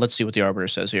back going, let's see what the arbiter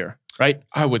says here. Right?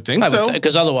 I would think so.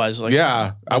 Because otherwise, like,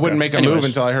 yeah, I wouldn't make a move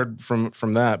until I heard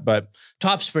from that. But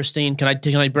Topps pristine. Can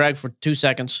I brag for 2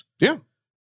 seconds? Yeah.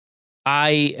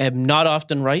 I am not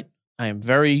often right. I am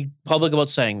very public about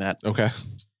saying that. Okay.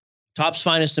 Topps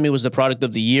Finest to me was the product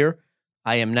of the year.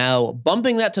 I am now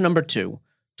bumping that to number 2.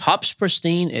 Topps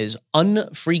Pristine is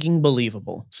unfreaking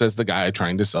believable. Says the guy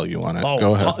trying to sell you on it.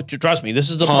 Go ahead. Trust me, this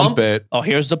is the pump. It. Oh,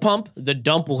 here's the pump. The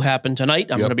dump will happen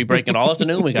tonight. I'm going to be breaking all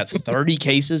afternoon. We got 30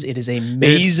 cases. It is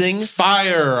amazing. It's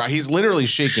fire. He's literally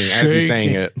shaking as he's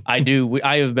saying it. I do.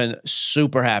 I have been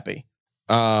super happy.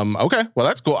 Okay. Well,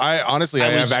 that's cool. I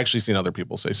have actually seen other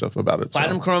people say stuff about it.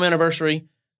 Platinum Chrome Anniversary,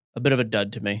 a bit of a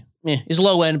dud to me. It's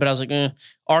low end, but I was like,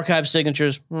 archive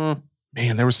signatures. Man,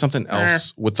 there was something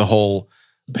else with the whole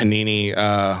Panini.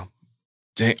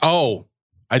 Dang. Oh,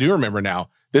 I do remember now.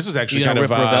 This was actually kind of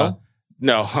Rovell?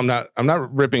 No, I'm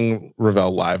not ripping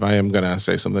Rovell live. I am gonna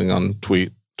say something on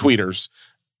tweeters.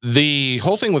 The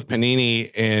whole thing with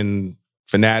Panini and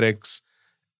Fanatics,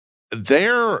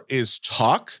 there is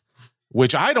talk,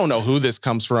 which I don't know who this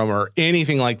comes from or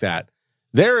anything like that.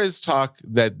 There is talk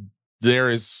that there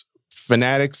is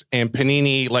Fanatics and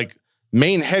Panini, like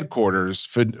main headquarters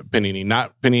for Panini,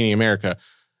 not Panini America,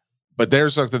 but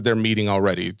there's talk that they're meeting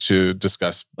already to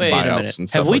discuss buyouts and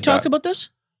stuff. Have we talked about this?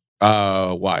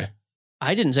 Why?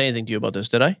 I didn't say anything to you about this,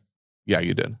 did I? Yeah,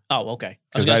 you did. Oh, okay.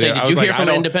 I was going to say, did you hear from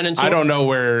an independent source? I don't know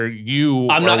where you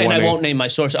I'm not, and I won't name my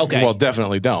source. Okay. Well,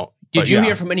 definitely don't. Did you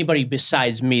hear from anybody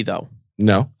besides me, though?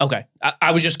 No. Okay.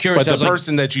 I was just curious. But the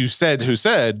person that you said who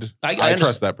said, I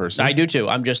trust that person. I do too.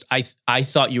 I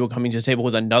thought you were coming to the table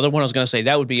with another one. I was going to say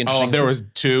that would be interesting. Oh, if there was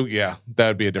 2, yeah, that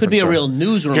would be a different Could be story. a real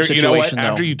newsroom situation. You know what?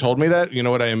 After you told me that, you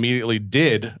know what I immediately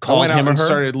did? I went out and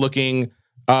started looking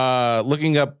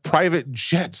up private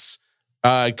jets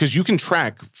because you can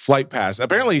track flight pass.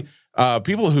 Apparently,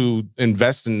 people who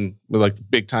invest in like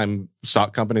big time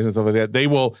stock companies and stuff like that, they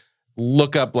will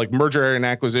look up like merger and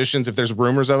acquisitions. If there's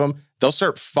rumors of them, they'll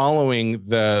start following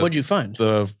the. What'd you find?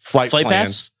 The flight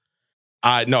plans.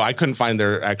 No, I couldn't find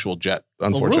their actual jet,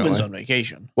 unfortunately. Well, Ruben's on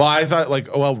vacation. Well, I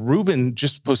thought Ruben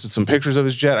just posted some pictures of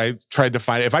his jet. I tried to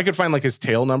find, if I could find like his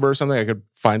tail number or something, I could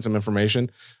find some information.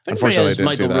 Unfortunately, I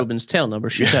didn't see that. Michael Ruben's tail number,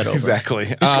 shoot that over. Exactly.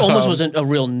 This almost wasn't a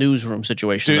real newsroom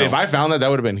situation. Dude, if I found that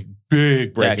would have been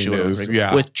big breaking news.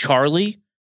 Yeah. With Charlie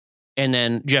and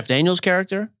then Jeff Daniels'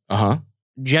 character.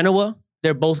 Genoa.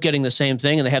 They're both getting the same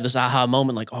thing, and they have this aha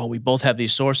moment like, oh, we both have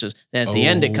these sources. And at the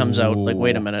end, it comes out like,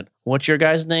 wait a minute, what's your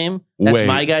guy's name? That's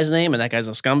my guy's name, and that guy's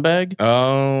a scumbag.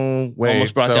 Oh, wait.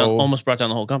 Almost brought down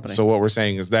the whole company. So what we're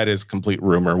saying is that is complete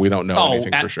rumor. We don't know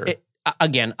anything for sure.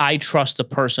 Again, I trust the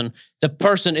person. The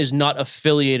person is not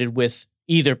affiliated with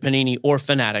either Panini or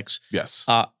Fanatics. Yes.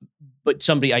 But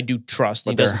somebody I do trust.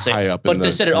 But he doesn't say. But they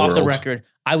said it off the record.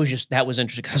 That was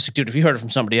interesting. I was like, dude, if you heard it from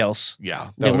somebody else,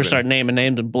 then we're starting naming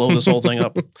names and blow this whole thing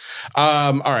up.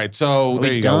 All right, so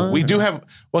there you go. We do have.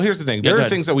 Well, here's the thing. There are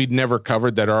things that we'd never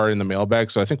covered that are in the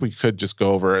mailbag, so I think we could just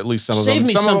go over at least some of them. Save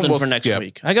me something for next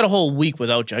week. I got a whole week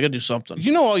without you. I got to do something.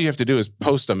 You know, all you have to do is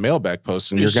post a mailbag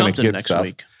post, and you're going to get stuff.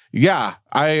 Week. Yeah,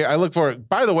 I look for it.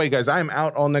 By the way, guys, I'm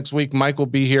out all next week. Mike will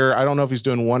be here. I don't know if he's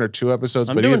doing 1 or 2 episodes,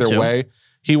 but either way,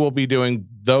 he will be doing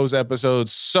those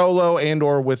episodes solo and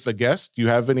or with a guest. Do you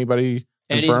have anybody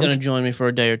confirmed? Eddie's going to join me for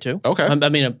a day or 2. Okay. I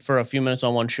mean, for a few minutes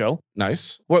on one show.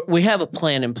 Nice. We have a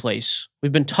plan in place.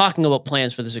 We've been talking about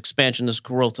plans for this expansion, this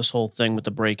growth, this whole thing with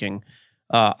the breaking.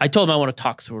 I told him I want to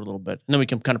talk through it a little bit, and then we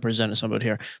can kind of present some of it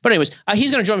here. But anyways,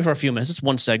 he's going to join me for a few minutes. It's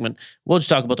one segment. We'll just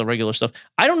talk about the regular stuff.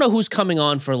 I don't know who's coming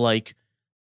on for like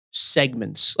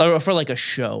segments or for like a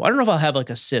show. I don't know if I'll have like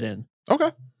a sit-in.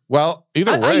 Okay. Well,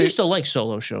 either way. I used to like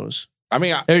solo shows. I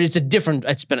mean, it's a different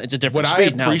what I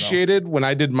appreciated when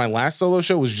I did my last solo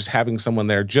show was just having someone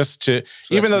there just to,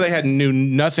 even though they knew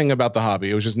nothing about the hobby,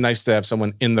 it was just nice to have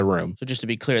someone in the room. So just to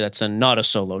be clear, that's not a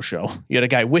solo show. You had a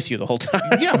guy with you the whole time.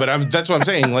 Yeah, but that's what I'm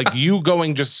saying. Like you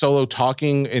going just solo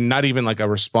talking and not even like a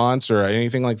response or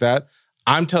anything like that.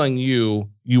 I'm telling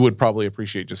you, you would probably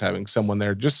appreciate just having someone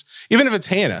there, just even if it's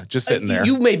Hannah, just sitting there.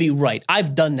 You may be right.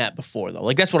 I've done that before, though.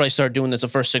 Like, that's what I started doing. That's the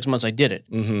first 6 months I did it.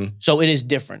 Mm-hmm. So it is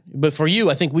different. But for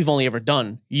you, I think we've only ever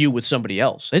done you with somebody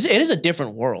else. It is a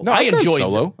different world. No, I enjoy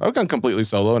solo. I've gone completely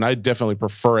solo, and I definitely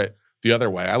prefer it the other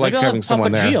way. I like having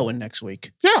someone there. Papa Gio in next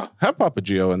week. Yeah, have Papa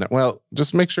Gio in there. Well,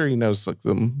 just make sure he knows like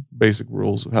the basic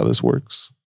rules of how this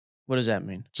works. What does that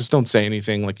mean? Just don't say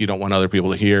anything like you don't want other people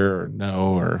to hear or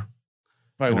know or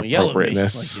probably won't yell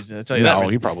at me. No,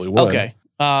 he probably would. Okay.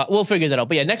 We'll figure that out.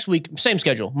 But yeah, next week, same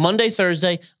schedule. Monday,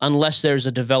 Thursday, unless there's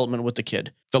a development with the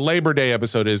kid. The Labor Day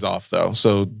episode is off, though.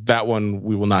 So that one,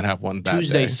 we will not have one that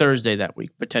Tuesday, day. Thursday that week.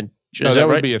 No, that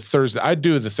would be a Thursday. I'd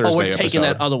do the Thursday episode. We're taking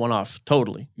that other one off.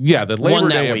 Totally. Yeah, the Labor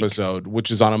Day episode, which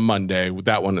is on a Monday,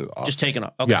 that one is off. Just taking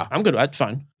off. Okay. Yeah. I'm good. That's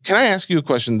fine. Can I ask you a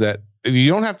question that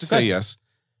you don't have to say yes?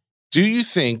 Do you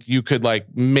think you could like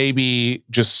maybe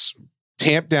just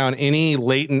tamp down any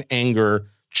latent anger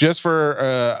just for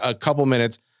a couple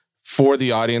minutes for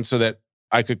the audience so that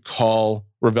I could call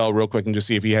Rovell real quick and just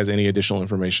see if he has any additional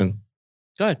information?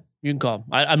 Go ahead. You can call him.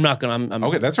 I'm not going to.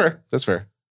 Okay, that's fair. That's fair.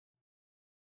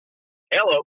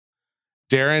 Hello.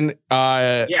 Darren,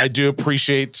 I do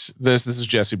appreciate this. This is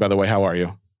Jesse, by the way. How are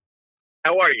you?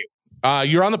 How are you?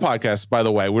 You're on the podcast, by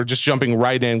the way. We're just jumping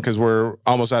right in because we're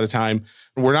almost out of time.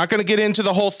 We're not going to get into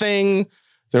the whole thing.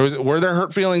 Were there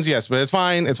hurt feelings? Yes, but it's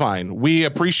fine. It's fine. We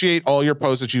appreciate all your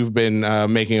posts that you've been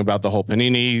making about the whole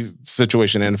Panini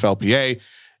situation, NFLPA.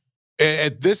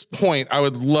 At this point, I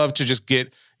would love to just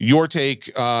get your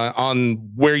take on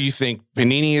where you think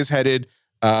Panini is headed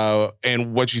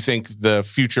and what you think the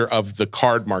future of the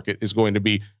card market is going to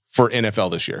be for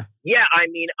NFL this year. Yeah,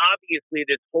 I mean, obviously,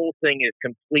 this whole thing is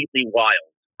completely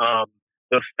wild.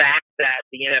 The fact that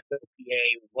the NFLPA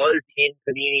was in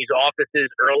Panini's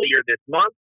offices earlier this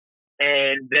month,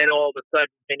 and then all of a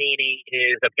sudden Panini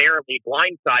is apparently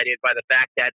blindsided by the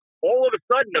fact that all of a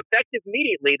sudden, effective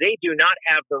immediately, they do not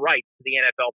have the rights to the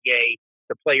NFLPA,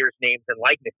 the players' names and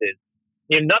likenesses.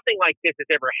 You know, nothing like this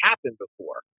has ever happened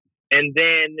before. And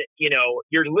then, you know,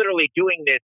 you're literally doing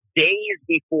this days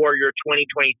before your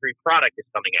 2023 product is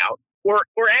coming out, or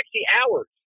actually hours.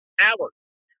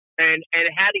 And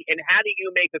how do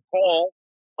you make a call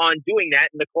on doing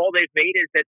that? And the call they've made is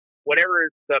that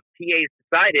whatever the PA's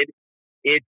decided,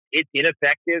 it's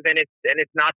ineffective and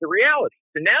it's not the reality.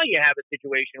 So now you have a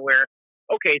situation where,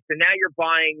 okay, so now you're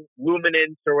buying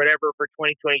luminance or whatever for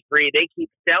 2023. They keep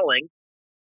selling.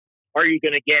 Are you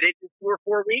going to get it in 2 or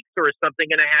 4 weeks, or is something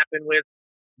going to happen with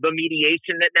the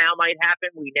mediation that now might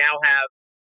happen? We now have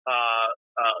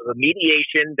the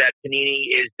mediation that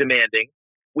Panini is demanding.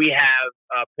 We have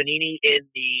Panini in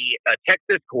the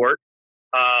Texas court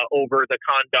over the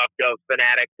conduct of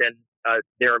Fanatics and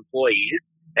their employees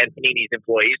and Panini's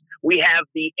employees. We have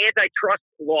the antitrust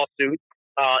lawsuit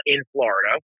in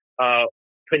Florida,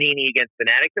 Panini against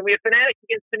Fanatics, and we have Fanatics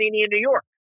against Panini in New York.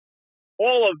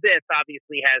 All of this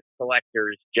obviously has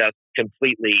collectors just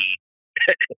completely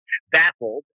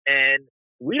baffled, and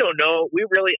we don't know.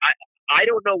 I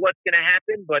don't know what's going to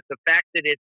happen, but the fact that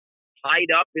it's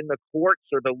tied up in the courts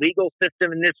or the legal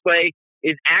system in this way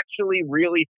is actually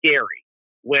really scary.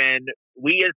 When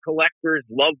we as collectors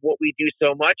love what we do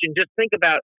so much, and just think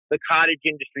about the cottage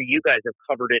industry. You guys have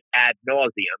covered it ad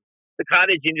nauseum. The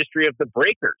cottage industry of the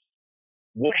breakers.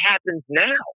 What happens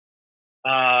now?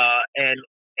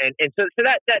 And so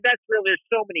that's really, there's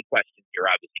so many questions here,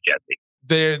 obviously,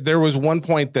 Jesse. There was one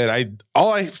point that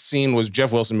all I've seen was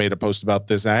Jeff Wilson made a post about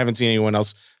this, and I haven't seen anyone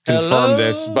else confirm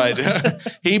this, but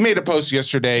he made a post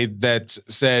yesterday that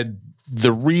said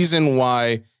the reason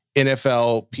why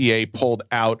NFLPA pulled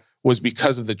out was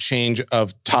because of the change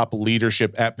of top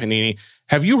leadership at Panini.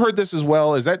 Have you heard this as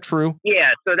well? Is that true?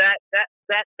 Yeah, so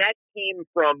that came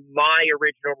from my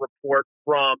original report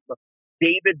from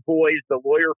David Boies, the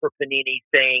lawyer for Panini,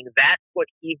 saying that's what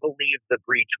he believed the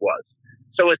breach was.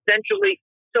 So essentially,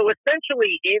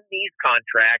 in these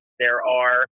contracts, there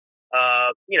are,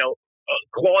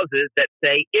 clauses that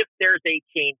say if there's a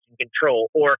change in control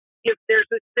or if there's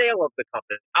a sale of the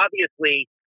company. Obviously,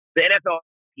 the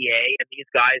NFLPA and these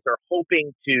guys are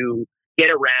hoping to get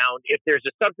around if there's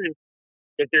a substantive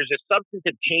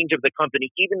change of the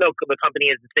company, even though the company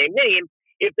has the same name.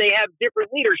 If they have different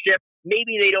leadership,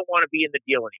 maybe they don't want to be in the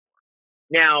deal anymore.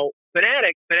 Now,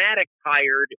 Fanatics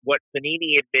hired what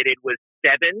Panini admitted was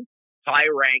 7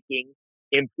 high-ranking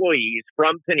employees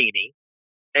from Panini.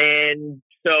 And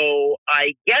so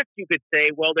I guess you could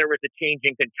say, well, there was a change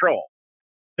in control.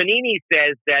 Panini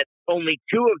says that only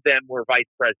 2 of them were vice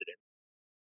presidents,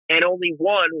 and only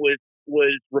one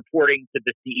was reporting to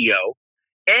the CEO,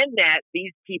 and that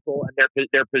these people and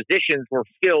their positions were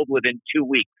filled within 2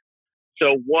 weeks.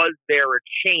 So was there a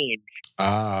change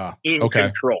in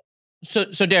control? So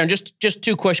Darren, just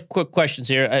 2 quick questions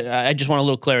here. I just want a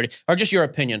little clarity, or just your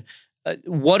opinion.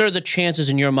 What are the chances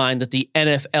in your mind that the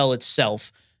NFL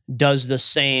itself does the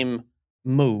same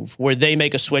move, where they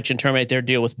make a switch and terminate their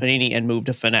deal with Panini and move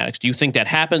to Fanatics? Do you think that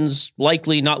happens?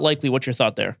 Likely, not likely? What's your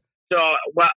thought there? So,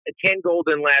 well, Ken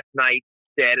Golden last night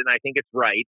said, and I think it's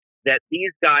right, that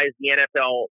these guys, the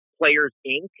NFL Players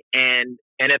Inc. and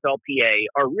NFLPA,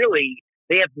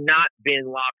 they have not been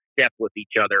lockstep with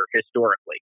each other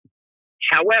historically.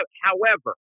 However,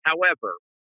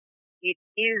 it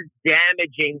is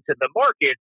damaging to the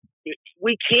market.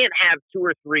 We can't have 2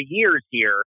 or 3 years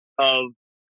here of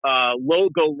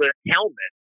logo-less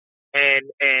helmets,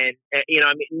 and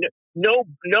I mean, no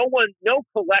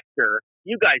collector.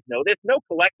 You guys know this. No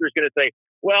collector is going to say,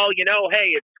 well,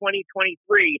 hey, it's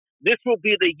 2023. This will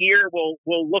be the year we'll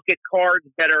look at cards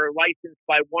that are licensed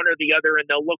by one or the other, and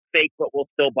they'll look fake, but we'll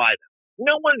still buy them.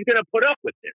 No one's going to put up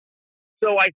with this.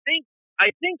 So I think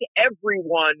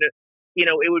everyone,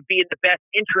 it would be in the best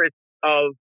interest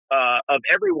of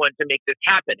everyone to make this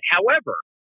happen. However,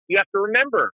 you have to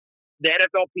remember the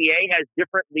NFLPA has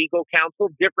different legal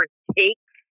counsel, different takes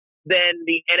than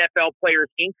the NFL Players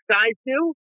Inc. guys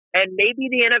do, and maybe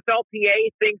the NFLPA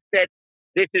thinks that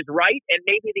this is right, and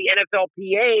maybe the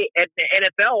NFLPA and the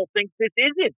NFL thinks this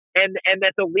isn't, and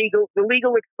that the legal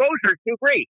exposure is too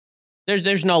great.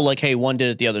 There's no like, hey, one did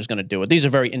it, the other's going to do it. These are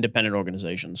very independent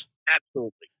organizations.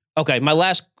 Absolutely. Okay, my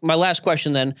last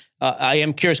question then. I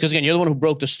am curious because again, you're the one who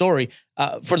broke the story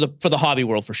for the hobby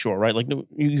world for sure, right? Like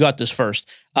you got this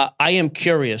first. I am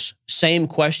curious. Same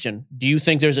question. Do you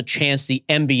think there's a chance the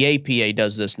NBA PA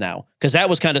does this now? Because that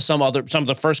was kind of some of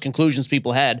the first conclusions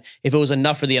people had. If it was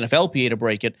enough for the NFLPA to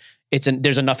break it,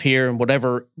 there's enough here, and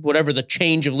whatever the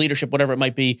change of leadership, whatever it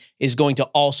might be, is going to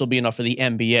also be enough for the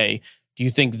NBA. Do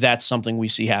you think that's something we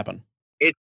see happen?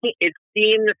 It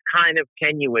seems kind of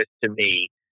tenuous to me.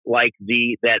 Like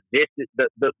the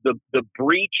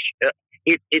breach.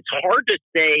 It's hard to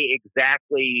say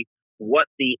exactly what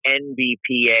the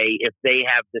NBPA, if they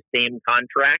have the same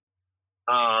contract.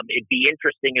 It'd be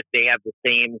interesting if they have the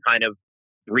same kind of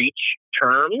breach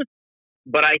terms.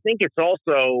 But I think it's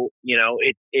also,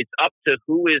 it's up to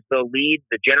who is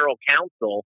the general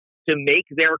counsel, to make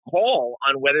their call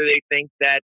on whether they think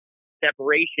that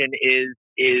separation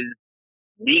is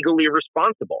legally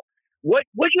responsible. What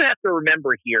you have to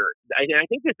remember here, I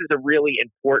think this is a really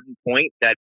important point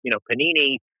that,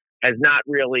 Panini has not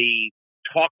really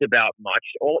talked about much.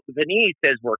 Panini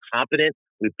says we're competent.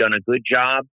 We've done a good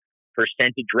job.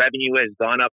 Percentage revenue has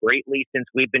gone up greatly since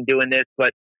we've been doing this.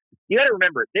 But you got to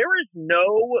remember, there is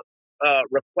no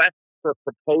request for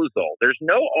proposal. There's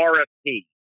no RFP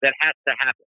that has to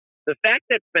happen. The fact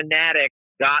that Fanatics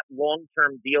got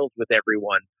long-term deals with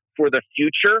everyone for the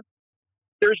future,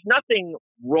 there's nothing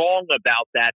wrong about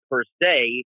that per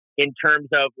se in terms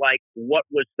of like what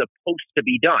was supposed to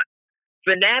be done.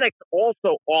 Fanatics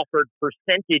also offered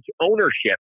percentage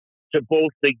ownership to both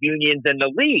the unions and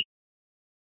the league.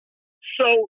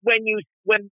 So when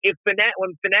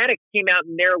Fanatics came out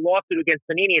in their lawsuit against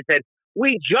Panini and said,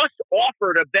 we just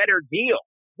offered a better deal.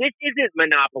 This isn't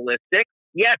monopolistic.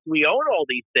 Yes, we own all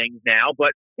these things now,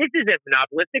 but this isn't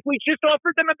monopolistic. We just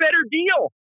offered them a better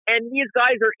deal. And these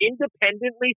guys are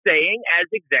independently saying, as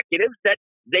executives, that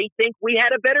they think we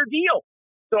had a better deal.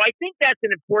 So I think that's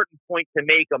an important point to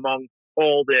make among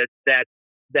all this, that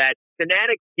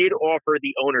Fanatics did offer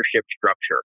the ownership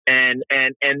structure. And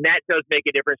that does make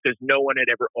a difference because no one had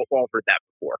ever offered that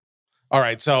before. All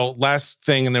right. So last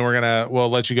thing, and then we'll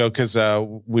let you go because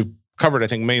we've covered, I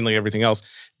think, mainly everything else.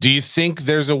 Do you think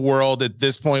there's a world at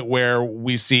this point where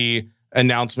we see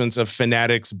announcements of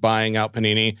Fanatics buying out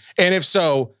Panini? And if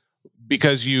so,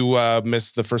 because you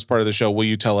missed the first part of the show, will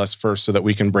you tell us first so that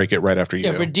we can break it right after you?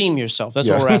 Yeah, redeem yourself. That's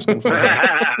what we're asking for. I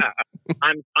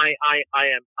am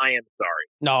sorry.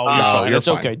 No, you're fine. It's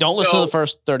okay. Don't listen to the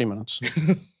first 30 minutes.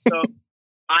 So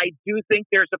I do think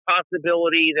there's a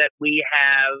possibility that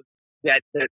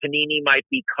Panini might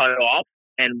be cut off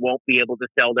and won't be able to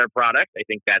sell their product. I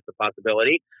think that's a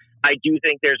possibility. I do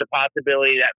think there's a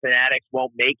possibility that Fanatics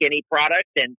won't make any product.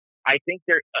 And I think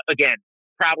there, again,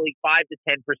 probably 5 to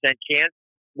 10% chance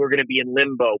we're going to be in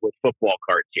limbo with football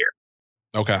cards here.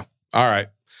 Okay. All right.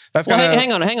 That's well,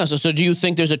 hang on. So do you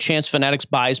think there's a chance Fanatics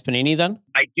buys Panini then?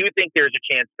 I do think there's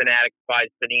a chance Fanatics buys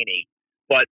Panini,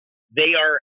 but they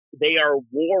are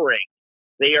warring.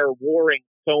 They are warring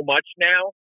so much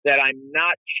now that I'm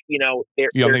not, you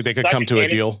don't think they could come to a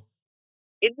deal?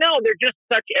 No, they're just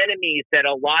such enemies that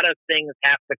a lot of things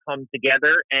have to come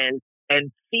together, and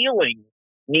feelings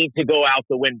need to go out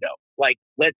the window. Like,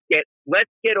 let's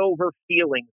get over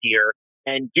feelings here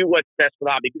and do what's best for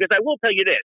the hobby. Because I will tell you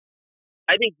this,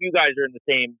 I think you guys are in the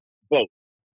same boat.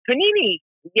 Panini,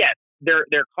 yes, their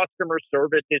customer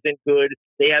service isn't good.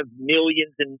 They have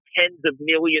millions and tens of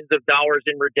millions of dollars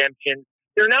in redemptions.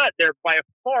 They're by a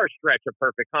far stretch a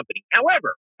perfect company.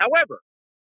 However,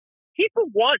 people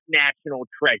want national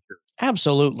treasures.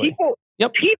 Absolutely.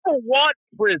 People want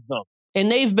Prism.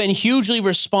 And they've been hugely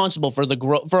responsible for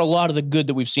for a lot of the good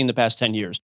that we've seen the past 10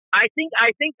 years. I think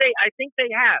they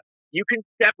have. You can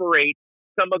separate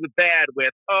some of the bad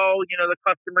with, the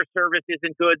customer service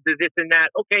isn't good, this and that.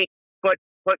 Okay,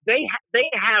 but they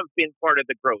have been part of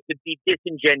the growth. It'd be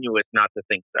disingenuous not to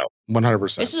think so.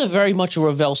 100%. This is a very much a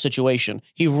Rovell situation.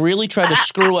 He really tried to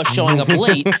screw us showing up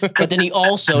late, but then he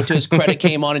also, to his credit,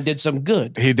 came on and did some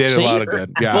good. He did a lot of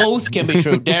good. Yeah. Both can be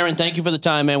true. Darren, thank you for the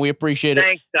time, man. We appreciate it.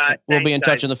 Thanks, Scott. We'll be in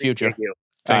touch in the future. Thank you.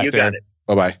 Thanks, you Darren. got it.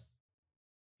 Bye-bye.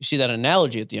 You see that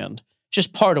analogy at the end?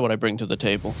 Just part of what I bring to the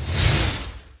table.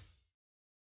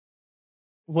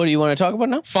 What do you want to talk about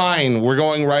now? Fine. We're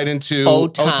going right into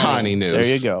Ohtani news.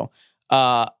 There you go.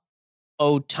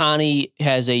 Ohtani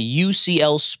has a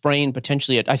UCL sprain,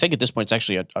 potentially. I think at this point it's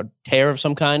actually a tear of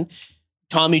some kind.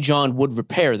 Tommy John would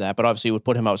repair that, but obviously it would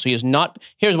put him out. So he is not.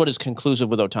 Here's what is conclusive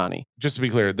with Ohtani. Just to be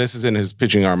clear, this is in his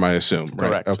pitching arm, I assume,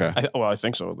 right? Correct. Okay. I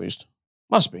think so at least.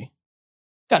 Must be.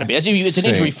 Got to be. It's an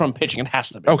injury from pitching. It has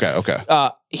to be.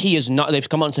 Okay. He is not. They've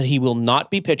come on and said he will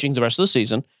not be pitching the rest of the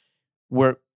season.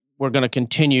 We're going to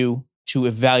continue to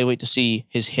evaluate to see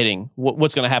his hitting.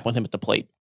 What's going to happen with him at the plate?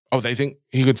 Oh, they think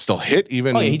he could still hit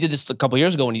even? Oh, yeah, he did this a couple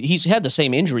years ago, and he's had the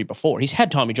same injury before. He's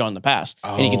had Tommy John in the past,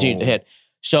 and he continued to hit.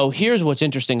 So here's what's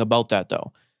interesting about that,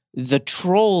 though. The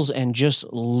trolls and just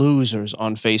losers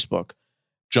on Facebook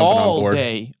jumping all on board.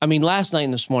 Day. I mean, last night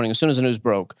and this morning, as soon as the news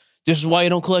broke, this is why you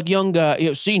don't collect young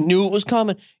guys. Knew it was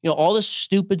coming. All this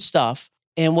stupid stuff.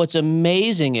 And what's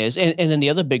amazing is, and then the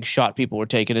other big shot people were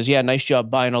taking is, nice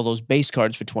job buying all those base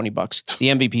cards for $20, the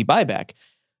MVP buyback.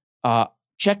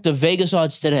 Check the Vegas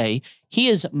odds today. He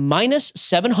is minus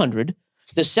 700.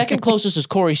 The second closest is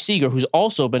Corey Seager, who's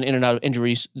also been in and out of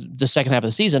injuries the second half of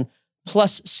the season,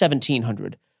 plus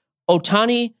 1,700.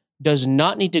 Ohtani does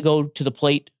not need to go to the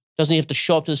plate, doesn't have to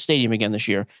show up to the stadium again this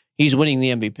year. He's winning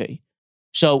the MVP.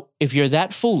 So if you're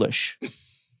that foolish,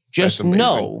 just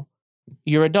know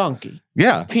you're a donkey.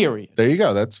 Yeah. Period. There you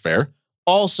go. That's fair.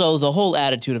 Also, the whole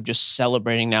attitude of just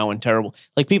celebrating now and terrible.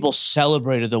 Like, people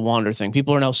celebrated the Wander thing.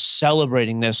 People are now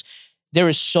celebrating this. There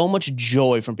is so much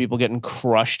joy from people getting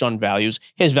crushed on values.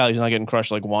 His value's not getting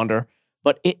crushed like Wander,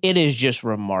 but it is just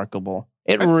remarkable.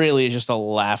 It really is just a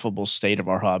laughable state of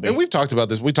our hobby. And we've talked about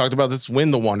this. We talked about this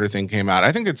when the Wander thing came out.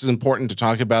 I think it's important to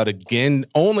talk about again,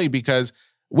 only because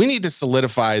we need to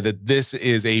solidify that this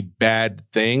is a bad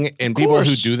thing, and people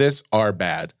who do this are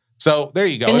bad. So there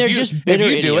you go. And they're just bitter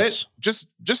if you do idiots. it,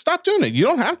 just stop doing it. You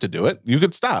don't have to do it. You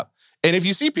could stop. And if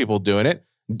you see people doing it,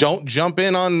 don't jump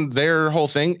in on their whole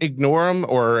thing. Ignore them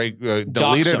or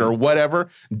delete it or whatever.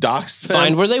 Dox them.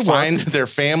 Find where they find their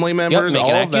family members. Make all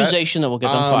an of that. accusation that will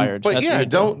get them fired. But That's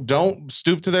don't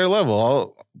stoop to their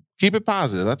level. Keep it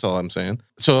positive. That's all I'm saying.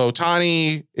 So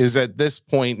Ohtani is at this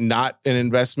point not an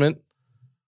investment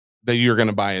that you're going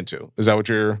to buy into. Is that what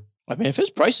you're? I mean, if his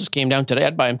prices came down today,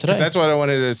 I'd buy him today. That's what I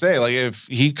wanted to say. Like, if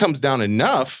he comes down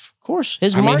enough, of course,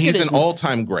 he's an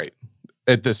all-time great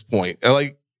at this point.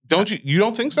 Like, you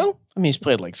don't think so? I mean, he's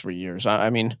played like 3 years. I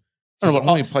mean, I don't know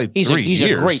only played 3 years. He's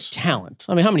a great talent.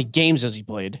 I mean, how many games has he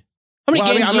played? How many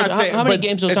games? How many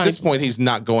games? At this point, he's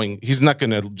not going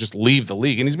to just leave the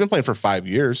league, and he's been playing for 5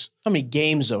 years. How many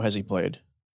games though has he played?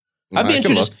 I'd be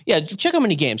interested. Yeah, check how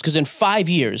many games, because in 5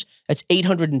 years, that's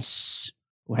 800 and.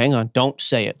 Hang on, don't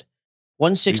say it.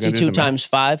 162 times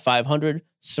 5, 500,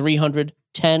 300,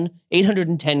 10,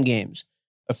 810 games.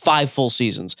 5 full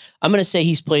seasons. I'm going to say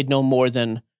he's played no more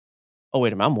than. Oh,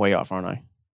 wait a minute. I'm way off, aren't I?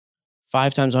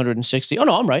 5 times 160. Oh,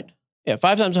 no, I'm right. Yeah,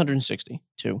 5 times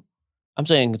 162. I'm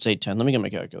saying it's 810. Let me get my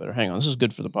calculator. Hang on. This is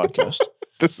good for the podcast.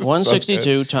 This is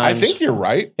 162 times. I think you're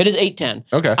right. It is 810.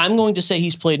 Okay. I'm going to say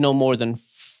he's played no more than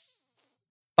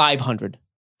 500.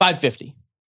 550.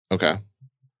 Okay.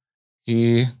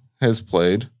 he has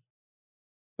played.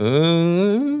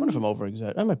 What if I'm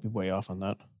over-exaggerating? I might be way off on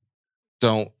that.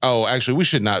 Actually, we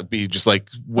should not be just like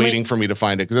waiting for me to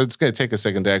find it because it's going to take a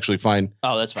second to actually find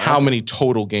that's fine. how many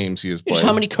total games he has played. Just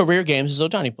how many career games has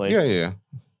Ohtani played? Yeah.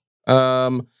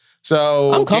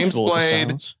 So I'm games comfortable played.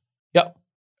 with the sounds.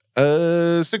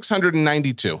 Yep.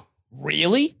 692.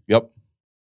 Really? Yep.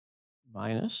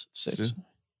 Minus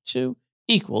 6.2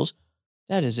 equals.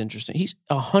 That is interesting. He's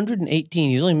 118.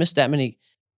 He's only missed that many.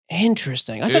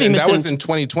 Interesting. I thought he missed. That was in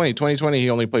 2020. 2020, he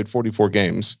only played 44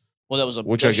 games. Well, that was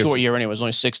a short year anyway. It was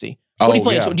only 60. What Oh, did he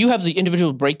play? yeah. So do you have the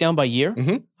individual breakdown by year?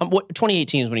 Mm-hmm.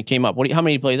 2018 is when he came up. How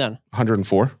many did he play then?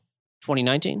 104.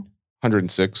 2019?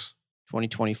 106.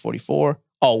 2020, 44.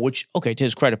 Oh, which, okay, to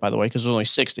his credit, by the way, because it was only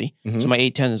 60. Mm-hmm. So my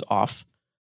 810 is off.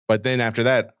 But then after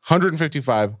that,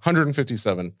 155,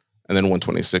 157, and then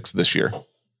 126 this year.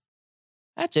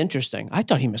 That's interesting. I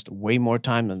thought he missed way more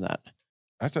time than that.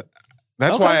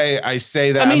 That's why I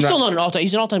say that. I mean, he's still not an all-time.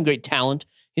 He's an all-time great talent.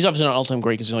 He's obviously not an all-time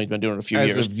great because he's only been doing it a few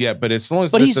years. But as long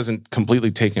as this doesn't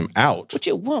completely take him out. Which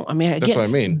it won't. I mean, again, that's what I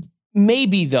mean.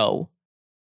 Maybe, though,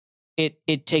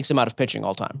 it takes him out of pitching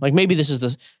all time. Like, maybe this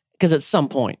is because at some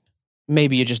point,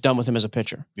 maybe you're just done with him as a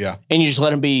pitcher. Yeah. And you just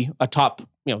let him be a top,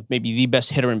 maybe the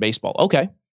best hitter in baseball. Okay.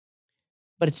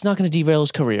 But it's not going to derail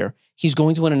his career. He's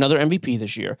going to win another MVP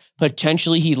this year.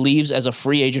 Potentially, he leaves as a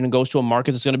free agent and goes to a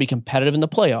market that's going to be competitive in the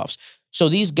playoffs. So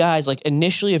these guys, like,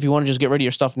 initially, if you want to just get rid of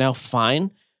your stuff now, fine.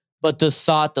 But the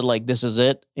thought that, like, this is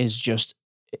it is just,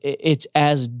 it's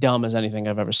as dumb as anything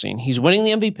I've ever seen. He's winning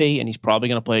the MVP, and he's probably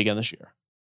going to play again this year.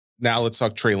 Now let's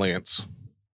talk Trey Lance.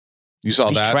 You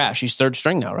saw that? He's trash. He's third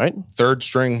string now, right? Third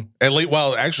string.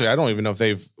 Well, actually, I don't even know if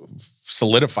they've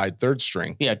solidified third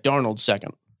string. Yeah, Darnold's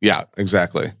second. Yeah,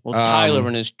 exactly. Well, Tyler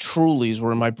and his Trulies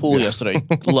were in my pool yesterday,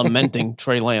 lamenting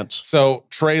Trey Lance. So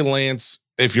Trey Lance,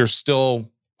 if you're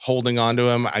still holding on to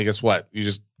him, I guess what? You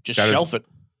just shelf it.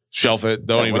 Shelf it.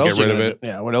 Don't even get rid of it.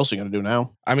 Yeah, what else are you going to do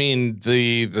now? I mean,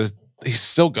 he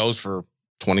still goes for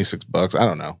 $26. I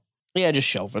don't know. Yeah, just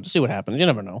shelf it. See what happens. You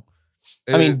never know.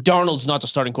 I mean, Darnold's not the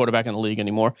starting quarterback in the league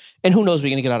anymore. And who knows what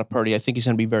you're going to get out of Purdy. I think he's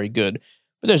going to be very good.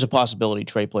 But there's a possibility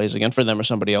Trey plays again for them or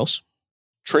somebody else.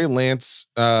 Trey Lance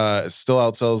still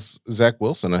outsells Zach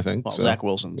Wilson, I think. Well, Zach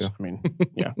Wilson's,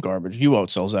 garbage. You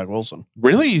outsell Zach Wilson.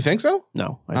 Really? You think so?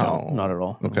 No, I don't. Not at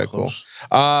all. Okay, cool.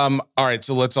 All right,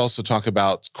 so let's also talk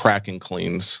about crack and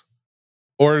cleans.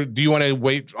 Or do you want to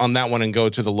wait on that one and go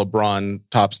to the LeBron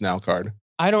Tops Now card?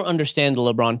 I don't understand the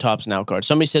LeBron Tops Now card.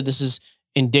 Somebody said this is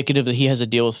indicative that he has a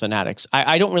deal with Fanatics.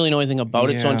 I don't really know anything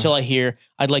about it, so until I hear,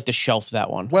 I'd like to shelf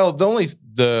that one. Well,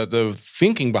 the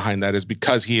thinking behind that is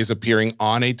because he is appearing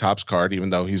on a Topps card, even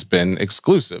though he's been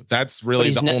exclusive. That's really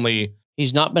the only.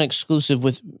 He's not been exclusive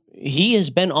with. He has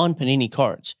been on Panini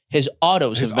cards. His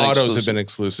autos have been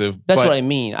exclusive. That's what I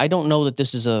mean. I don't know that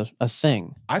this is a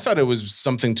thing. I thought it was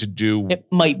something to do. It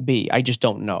might be. I just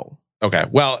don't know. Okay.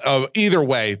 Well, either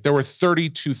way, there were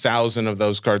 32,000 of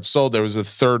those cards sold. There was the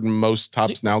third most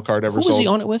Topps Now card ever sold. Who was he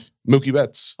on it with? Mookie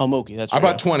Betts. Oh, Mookie. That's right. I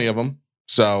bought 20 of them.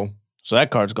 So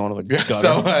that card's going to the gutter.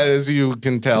 So as you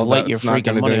can tell, light your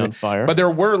freaking money on fire. But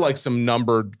there were like some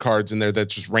numbered cards in there that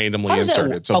just randomly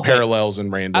inserted. So parallels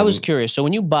and random. I was curious. So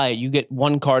when you buy it, you get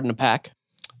one card in a pack?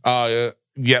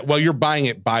 Yeah. Well, you're buying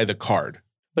it by the card.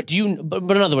 But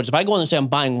but in other words, if I go in and say I'm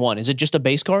buying one, is it just a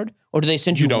base card, or do they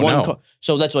send you one card?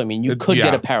 So that's what I mean. You could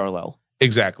get a parallel.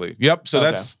 Exactly. Yep. So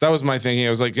that was my thinking. I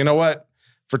was like, you know what?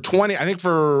 For 20, I think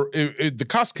the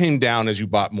cost came down as you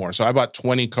bought more. So I bought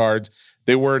 20 cards.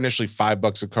 They were initially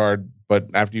 $5 a card, but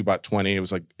after you bought 20, it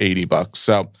was like $80.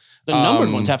 So the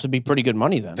numbered ones have to be pretty good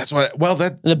money then. That's what. Well,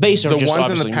 the base are the just ones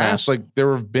in the past. Like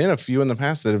there have been a few in the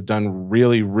past that have done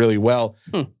really, really well.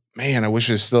 Man, I wish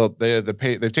they've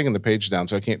taken the page down,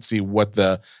 so I can't see what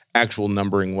the actual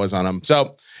numbering was on them.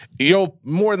 So you'll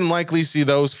more than likely see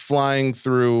those flying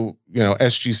through,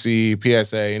 SGC,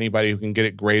 PSA, anybody who can get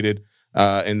it graded,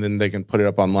 and then they can put it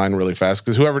up online really fast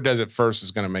because whoever does it first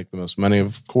is going to make the most money,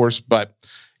 of course. But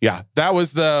yeah, that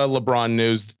was the LeBron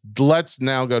news. Let's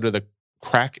now go to the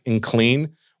crack and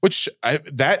clean, which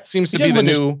that seems to be the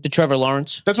new the Trevor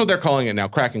Lawrence. That's what they're calling it now,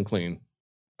 crack and clean.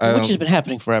 Which has been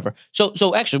happening forever.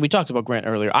 So actually, we talked about Grant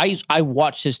earlier. I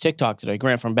watched his TikTok today,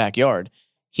 Grant from Backyard.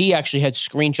 He actually had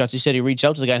screenshots. He said he reached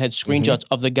out to the guy and had screenshots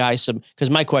of the guy. Because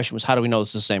my question was, how do we know this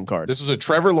is the same card? This was a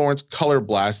Trevor Lawrence Color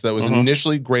Blast that was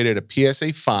initially graded a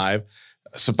PSA 5.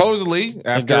 Supposedly,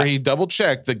 after he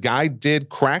double-checked, the guy did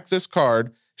crack this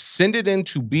card, send it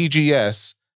into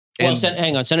BGS.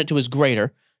 Hang on. Send it to his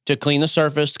grader to clean the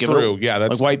surface. True.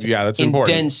 That's important.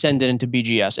 And then send it into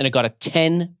BGS. And it got a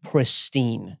 10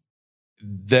 pristine.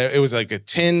 it was like a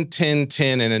 10, 10,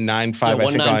 10, and a 9, 5. Yeah, I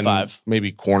think on 195.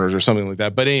 maybe corners or something like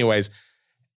that. But anyways,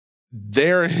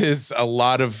 there is a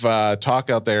lot of talk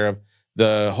out there of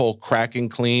the whole crack and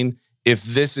clean. If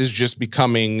this is just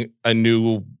becoming a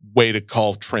new way to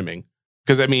call trimming.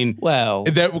 Because I mean,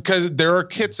 because there are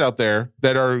kits out there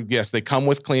that are, yes, they come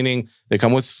with cleaning, they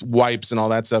come with wipes and all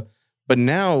that stuff. But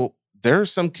now there are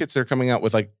some kits that are coming out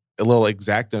with like a little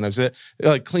X-Acto, and I've said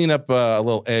like clean up a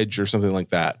little edge or something like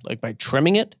that. Like by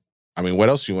trimming it? I mean, what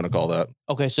else do you want to call that?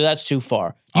 Okay, so that's too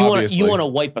far. You want to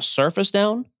wipe a surface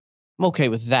down? I'm okay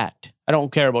with that. I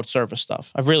don't care about surface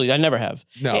stuff. I never have.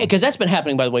 No. Because that's been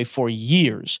happening, by the way, for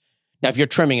years. Now, if you're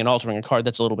trimming and altering a card,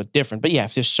 that's a little bit different. But yeah,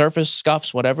 if there's surface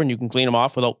scuffs, whatever, and you can clean them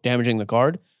off without damaging the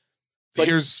card. But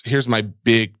here's my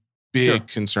big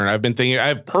concern. I've been thinking,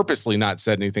 I've purposely not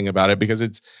said anything about it because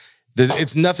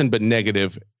it's nothing but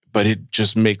negative, but it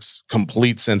just makes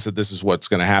complete sense that this is what's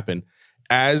going to happen.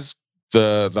 As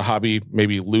the hobby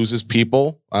maybe loses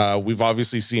people, we've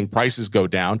obviously seen prices go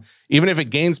down. Even if it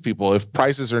gains people, if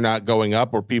prices are not going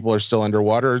up or people are still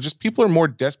underwater or just people are more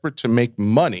desperate to make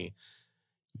money,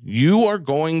 you are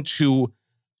going to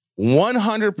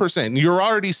 100%, you're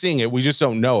already seeing it, we just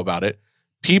don't know about it.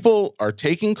 People are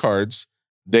taking cards,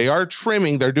 they are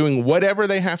trimming, they're doing whatever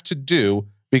they have to do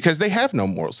because they have no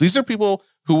morals. These are people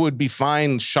who would be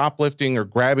fine shoplifting or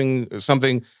grabbing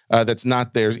something that's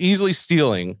not theirs, easily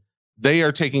stealing. They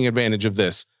are taking advantage of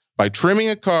this by trimming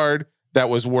a card that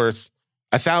was worth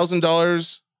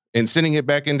 $1,000 and sending it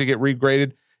back in to get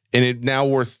regraded, and it now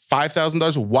worth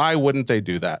 $5,000. Why wouldn't they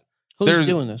do that? Who's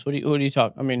doing this? What do you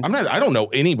talk? I mean, I don't know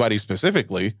anybody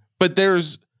specifically, but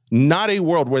there's not a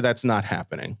world where that's not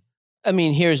happening. I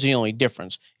mean, here's the only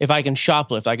difference. If I can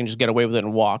shoplift, I can just get away with it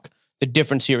and walk. The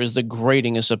difference here is the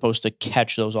grading is supposed to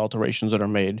catch those alterations that are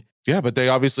made. Yeah, but they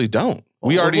obviously don't.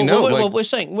 We already know. What we're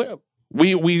saying.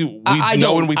 We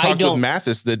know when we talked with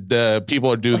Mathis that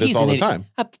people are doing this all the time.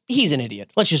 He's an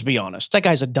idiot. Let's just be honest. That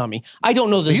guy's a dummy. I don't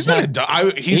know this. He's not a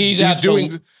dummy.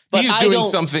 He's doing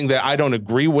something that I don't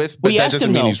agree with, but that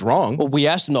doesn't mean he's wrong. Well, we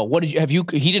asked him though. What did you have?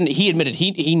 He admitted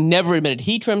he never admitted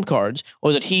he trimmed cards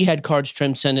or that he had cards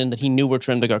trimmed sent in that he knew were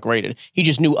trimmed that got graded. He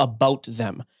just knew about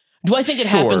them. Do I think it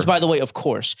happens? By the way, of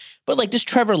course. But like this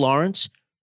Trevor Lawrence,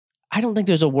 I don't think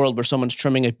there's a world where someone's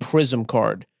trimming a Prism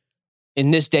card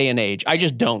in this day and age. I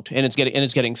just don't, and it's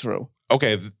getting through.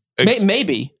 Okay,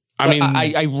 maybe. I mean,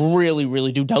 I really,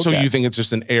 really do doubt that. So you think it's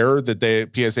just an error that the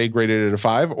PSA graded it a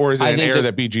 5, or is it an error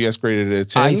that BGS graded it a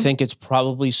 10? I think it's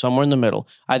probably somewhere in the middle.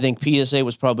 I think PSA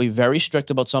was probably very strict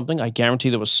about something. I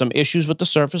guarantee there was some issues with the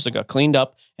surface that got cleaned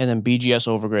up, and then BGS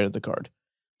overgraded the card.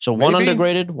 So one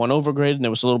undergraded, one overgraded, and there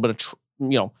was a little bit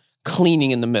of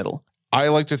cleaning in the middle. I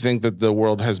like to think that the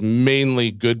world has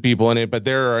mainly good people in it, but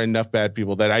there are enough bad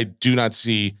people that I do not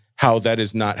see how that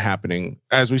is not happening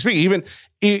as we speak.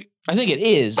 I think it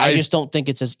is. I just don't think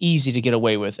it's as easy to get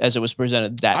away with as it was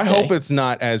presented that day. I hope it's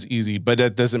not as easy, but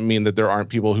that doesn't mean that there aren't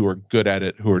people who are good at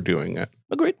it who are doing it.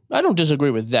 Agreed. I don't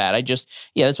disagree with that.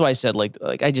 That's why I said like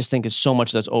I just think it's so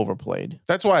much that's overplayed.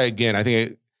 That's why, again, I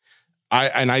think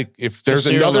if there's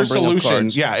another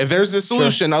solution, if there's a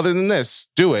solution other than this,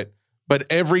 do it. But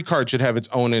every card should have its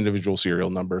own individual serial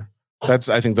number. That's,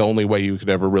 I think, the only way you could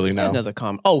ever really know. Another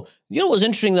comment. Oh, you know what was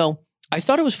interesting, though? I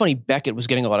thought it was funny Beckett was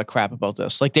getting a lot of crap about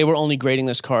this. Like, they were only grading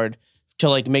this card to,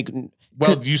 like, make...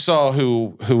 Well, you saw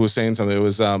who was saying something. It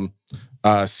was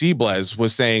Seablez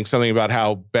was saying something about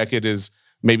how Beckett is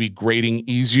maybe grading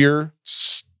easier.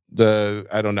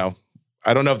 I don't know.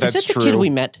 I don't know if that's true. Is that the kid we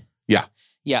met? Yeah.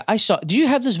 Yeah, I saw... Do you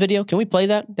have this video? Can we play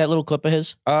that little clip of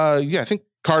his? Yeah, I think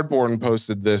Cardboard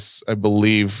posted this, I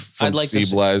believe, from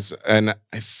Seablez, and I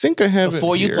think I have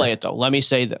Before it you here. play it, though, let me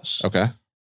say this. Okay.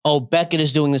 Oh, Beckett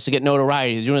is doing this to get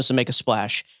notoriety. He's doing this to make a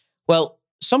splash. Well,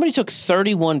 somebody took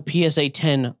 31 PSA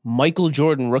 10 Michael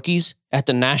Jordan rookies at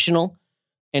the National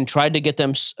and tried to get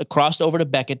them crossed over to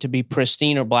Beckett to be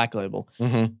pristine or black label.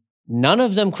 Mm-hmm. None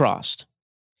of them crossed.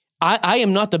 I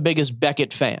am not the biggest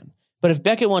Beckett fan, but if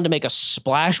Beckett wanted to make a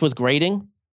splash with grading,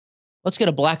 let's get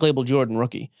a black label Jordan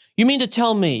rookie. You mean to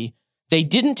tell me they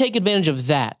didn't take advantage of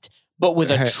that, but with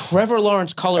a Trevor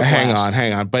Lawrence color blast?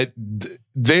 Hang on. But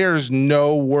there's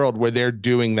no world where they're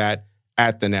doing that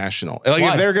at the National. Like,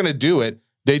 if they're going to do it,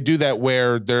 they do that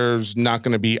where there's not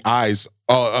going to be eyes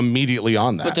immediately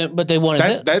on that. But they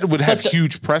wanted that would have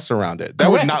huge press around it. That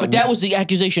correct, would not. But that was the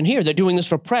accusation here. They're doing this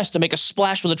for press to make a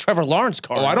splash with a Trevor Lawrence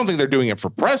card. Oh, I don't think they're doing it for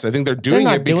press. I think they're doing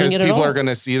it because people are going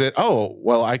to see that, oh,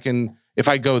 well, I can, if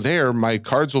I go there, my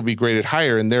cards will be graded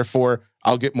higher, and therefore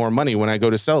I'll get more money when I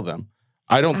go to sell them.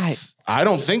 I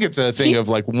don't think it's a thing of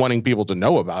like wanting people to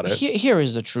know about it. Here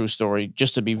is the true story,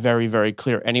 just to be very, very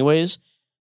clear. Anyways,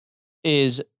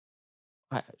 is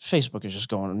Facebook is just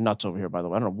going nuts over here, by the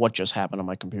way. I don't know what just happened on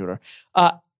my computer.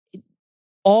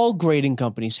 All grading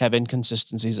companies have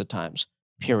inconsistencies at times,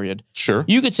 period. Sure.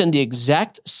 You could send the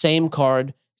exact same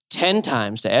card 10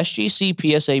 times to SGC,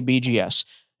 PSA, BGS.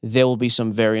 There will be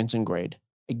some variance in grade.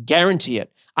 I guarantee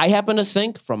it. I happen to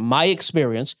think, from my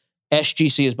experience,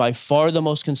 SGC is by far the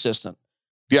most consistent.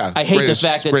 Yeah. I hate the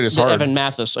fact that Evan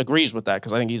Mathis agrees with that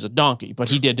because I think he's a donkey, but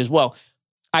he did as well.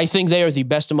 I think they are the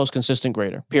best and most consistent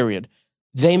grader, period.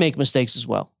 They make mistakes as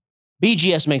well.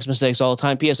 BGS makes mistakes all the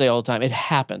time, PSA all the time. It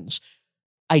happens.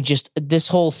 This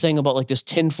whole thing about like this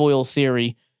tinfoil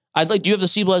theory, do you have the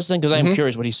C-Bless thing? Because I am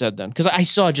curious what he said then. Because I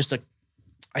saw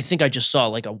I think I just saw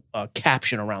like a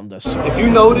caption around this. If you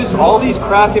notice, all these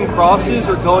Kraken crosses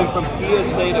are going from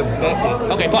PSA to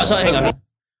Beckett. Okay, pause. Hang on.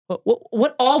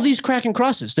 What all these Kraken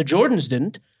crosses? The Jordans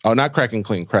didn't. Oh, not Kraken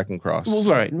clean, Kraken cross. Well,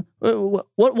 right.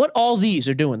 What all these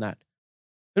are doing that?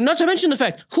 And not to mention the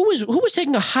fact, who was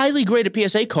taking a highly graded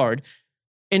PSA card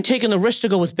and taking the risk to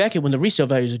go with Beckett when the resale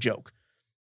value is a joke?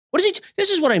 This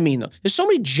is what I mean, though. There's so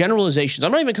many generalizations.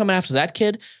 I'm not even coming after that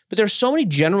kid, but there's so many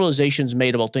generalizations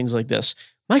made about things like this.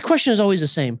 My question is always the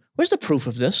same. Where's the proof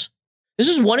of this? This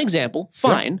is one example.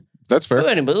 Fine. Yeah, that's fair.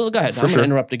 Anyway, go ahead. I'm going to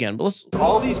interrupt again. But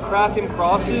all these Kraken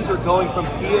crosses are going from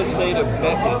PSA to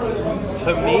Beckett.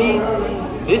 To me,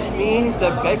 this means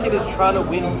that Beckett is trying to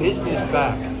win business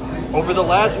back. Over the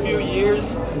last few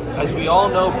years, as we all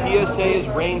know, PSA has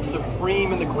reigned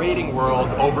supreme in the grading world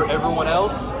over everyone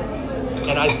else.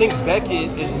 And I think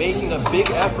Beckett is making a big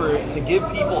effort to give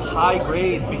people high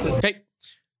grades because... Okay.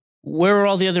 Where are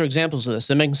all the other examples of this?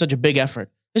 They're making such a big effort.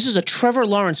 This is a Trevor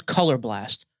Lawrence color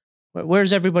blast.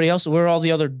 Where's everybody else? Where are all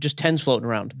the other just 10s floating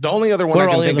around? The only other one I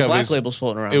can think of black labels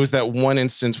floating around? It was that one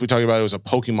instance we talked about. It was a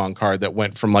Pokemon card that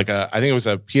went from I think it was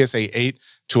a PSA 8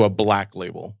 to a black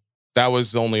label. That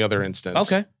was the only other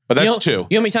instance. Okay. But that's two. You know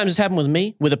how many times this happened with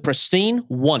me? With a pristine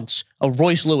once, a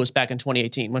Royce Lewis back in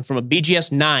 2018. Went from a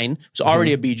BGS 9, it was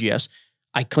already a BGS.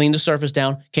 I cleaned the surface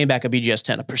down, came back a BGS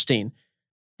 10, a pristine.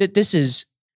 If this is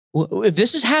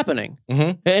happening,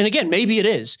 and again, maybe it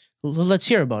is, let's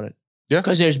hear about it. Yeah.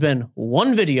 Because there's been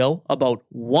one video about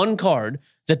one card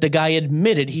that the guy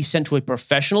admitted he sent to a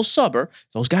professional subber.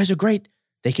 Those guys are great.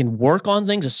 They can work on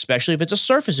things, especially if it's a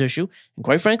surface issue. And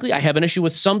quite frankly, I have an issue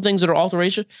with some things that are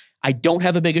alteration. I don't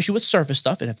have a big issue with surface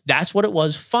stuff. And if that's what it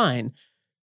was, fine.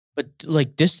 But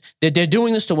like this, they're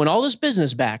doing this to win all this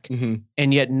business back.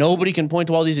 And yet nobody can point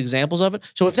to all these examples of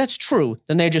it. So if that's true,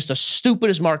 then they're just the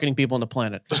stupidest marketing people on the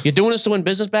planet. You're doing this to win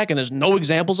business back and there's no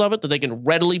examples of it that they can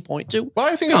readily point to. Well,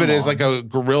 I think of it as like a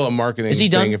guerrilla marketing thing.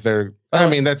 Done? If they're, I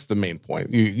mean, that's the main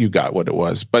point. You got what it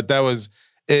was. But that was...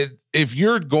 If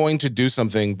you're going to do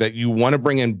something that you want to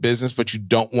bring in business, but you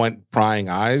don't want prying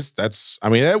eyes,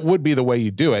 that would be the way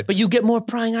you do it. But you get more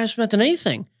prying eyes from it than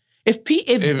anything. If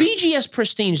BGS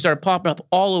Pristine start popping up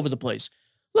all over the place,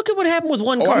 look at what happened with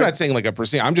one card. I'm not saying like a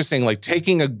Pristine. I'm just saying like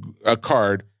taking a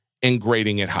card and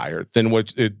grading it higher than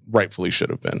what it rightfully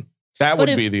should have been. That would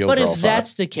be the overall But if thought.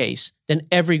 that's the case, then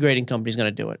every grading company is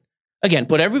going to do it. Again,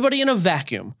 put everybody in a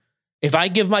vacuum. If I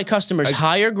give my customers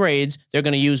higher grades, they're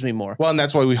going to use me more. Well, and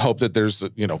that's why we hope that there's,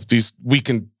 we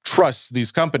can trust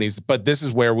these companies. But this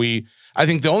is where I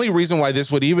think the only reason why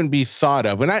this would even be thought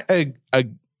of, and I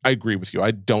agree with you.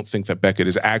 I don't think that Beckett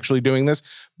is actually doing this,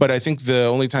 but I think the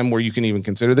only time where you can even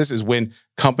consider this is when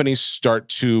companies start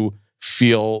to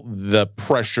feel the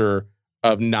pressure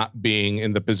of not being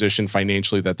in the position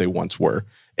financially that they once were.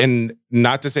 And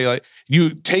not to say like,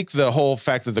 you take the whole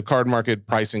fact that the card market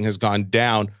pricing has gone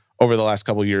down over the last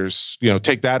couple of years,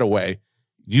 take that away.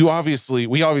 We obviously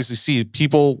see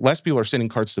less people are sending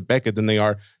cards to Beckett than they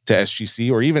are to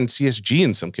SGC or even CSG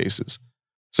in some cases.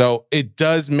 So it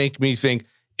does make me think,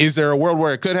 is there a world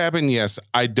where it could happen? Yes,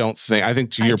 I think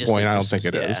to your point, I don't think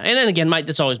it is. And then again,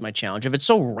 that's always my challenge. If it's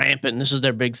so rampant, and this is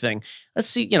their big thing, let's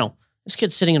see, this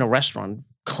kid's sitting in a restaurant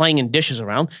clanging dishes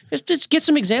around. Just get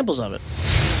some examples of it.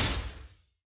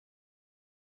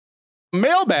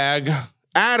 Mailbag.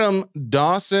 Adam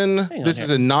Dawson, this is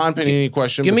a non-Panini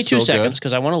question. Give me 2 seconds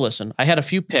because I want to listen. I had a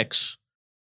few picks.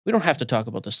 We don't have to talk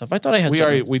about this stuff. I thought I had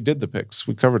we did the picks.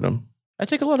 We covered them. I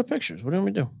take a lot of pictures. What do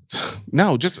we do?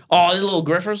 No, just... Oh, the little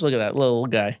griffers? Look at that little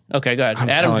guy. Okay, go ahead. I'm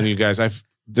telling you guys,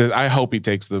 I hope he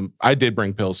takes them. I did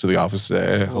bring pills to the office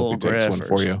today. I hope he takes one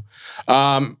for you.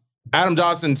 Adam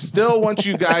Dawson still wants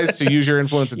you guys to use your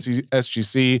influence at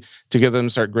SGC to get them to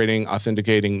start grading,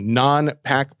 authenticating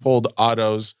non-pack pulled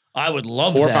autos. I would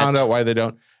love that. Or found out why they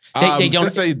don't. They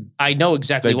don't. I know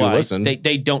exactly why. Listen.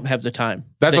 They don't have the time.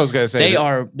 That's what I was going to say.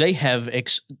 They have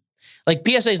like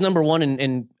PSA's number one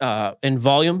in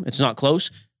volume. It's not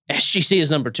close. SGC is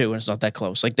number 2, and it's not that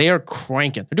close. Like, they are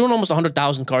cranking. They're doing almost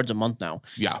 100,000 cards a month now.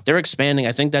 Yeah. They're expanding.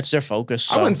 I think that's their focus.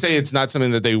 So. I wouldn't say it's not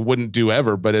something that they wouldn't do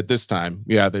ever, but at this time,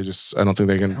 I don't think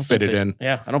they can fit it in.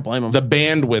 Yeah, I don't blame them. The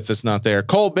bandwidth is not there.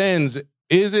 Cole Benz,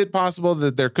 is it possible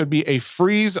that there could be a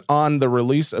freeze on the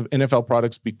release of NFL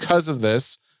products because of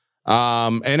this?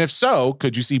 And if so,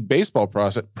 could you see baseball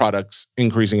products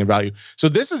increasing in value? So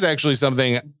this is actually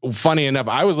something funny enough.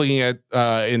 I was looking at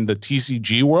in the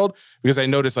TCG world because I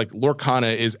noticed like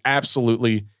Lorcana is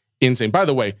absolutely insane. By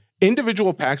the way,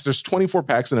 individual packs, there's 24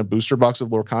 packs in a booster box of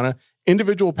Lorcana.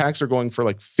 Individual packs are going for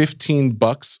like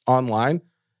 $15 online.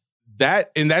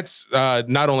 That's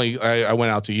not only I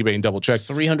went out to eBay and double checked.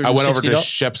 $360. I went over to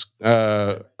Shep's,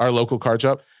 our local card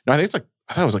shop. No, I thought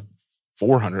it was like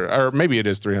 400, or maybe it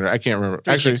is 300. I can't remember.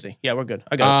 Actually, yeah, we're good.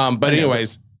 I got it. But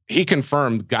anyways, he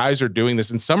confirmed guys are doing this,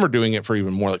 and some are doing it for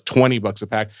even more, like $20 a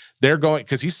pack. They're going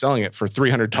because he's selling it for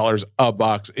 $300 a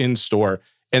box in store,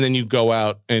 and then you go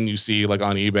out and you see like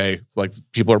on eBay, like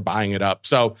people are buying it up.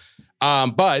 So,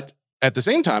 but at the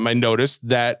same time, I noticed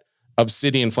that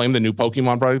Obsidian Flame, the new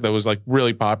Pokemon product that was like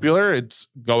really popular, it's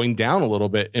going down a little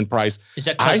bit in price. Is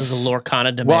that because of the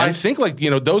Lorcana demand? Well, I think like,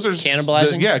 those are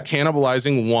cannibalizing.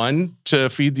 Cannibalizing one to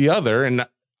feed the other. And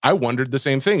I wondered the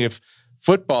same thing. If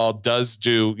football does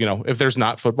do, if there's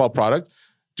not football product,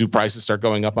 do prices start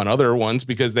going up on other ones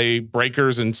because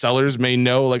breakers and sellers may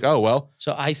know like, oh, well,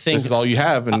 so I think this is all you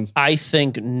have. And I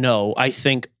think no, I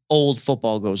think old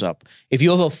football goes up. If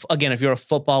you have if you're a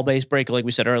football-based breaker, like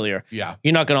we said earlier, you're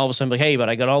not going to all of a sudden be like, hey, but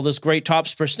I got all this great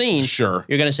Topps Pristine. Sure.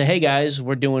 You're going to say, hey, guys,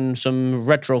 we're doing some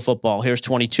retro football. Here's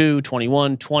 22,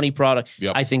 21, 20 product.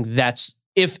 Yep. I think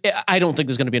I don't think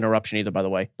there's going to be an eruption either, by the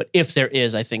way. But if there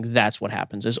is, I think that's what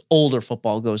happens is older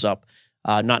football goes up,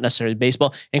 not necessarily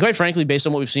baseball. And quite frankly, based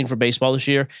on what we've seen for baseball this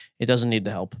year, it doesn't need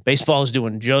the help. Baseball is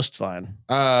doing just fine.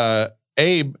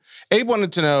 Abe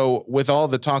wanted to know, with all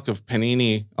the talk of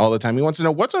Panini all the time, he wants to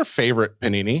know, what's our favorite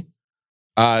Panini?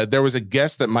 There was a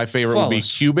guess that my favorite would be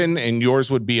Cuban and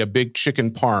yours would be a big chicken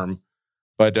parm.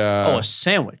 But a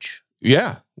sandwich.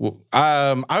 Yeah.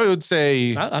 I would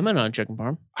say I'm in on a chicken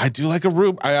parm. I do like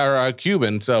a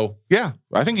Cuban. So yeah,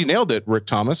 I think you nailed it, Rick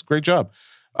Thomas. Great job.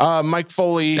 Mike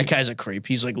Foley. That guy's a creep.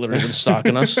 He's like literally been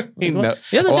stalking us. He did nail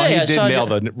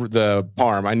the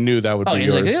parm. I knew that would be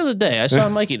yours. Like, the other day I saw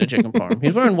Mike eat a chicken parm.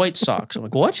 He's wearing white socks. I'm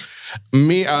like, what?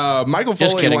 Michael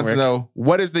Foley wants to know,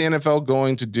 what is the NFL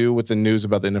going to do with the news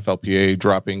about the NFLPA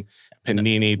dropping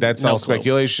Panini? That's all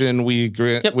speculation. We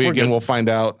will find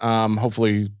out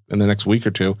hopefully in the next week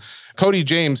or two. Cody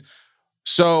James.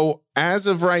 So as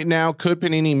of right now, could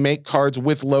Panini make cards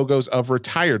with logos of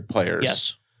retired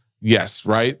players? Yes,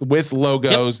 right. With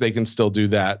logos, they can still do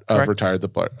that of retired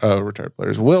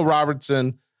players. Will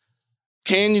Robertson,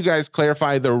 can you guys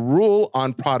clarify the rule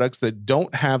on products that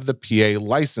don't have the PA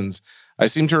license? I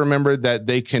seem to remember that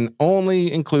they can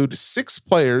only include 6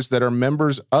 players that are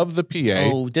members of the PA.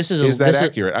 Oh, is that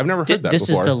accurate? I've never heard that before. This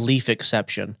is the Leaf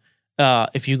exception.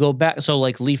 If you go back, so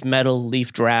like Leaf Metal,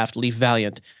 Leaf Draft, Leaf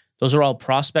Valiant, those are all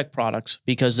prospect products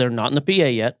because they're not in the PA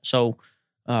yet. So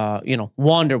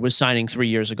Wander was signing 3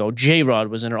 years ago. J-Rod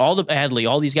was in it. Adley,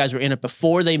 all these guys were in it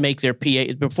before they make their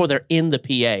PA, before they're in the PA.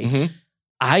 Mm-hmm.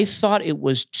 I thought it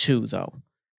was 2 though,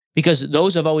 because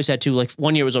those have always had 2. Like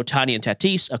 1 year was Ohtani and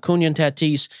Tatis, Acuna and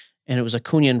Tatis, and it was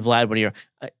Acuna and Vlad 1 year.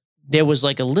 There was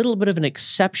like a little bit of an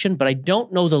exception, but I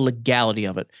don't know the legality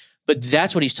of it. But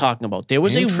that's what he's talking about. There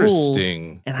was a rule.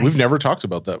 Interesting. We've never talked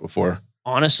about that before.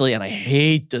 Honestly, and I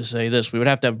hate to say this, we would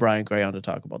have to have Brian Gray on to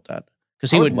talk about that. Because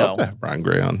he would know. To have Brian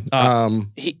Gray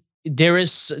on. There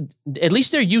is, at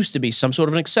least there used to be some sort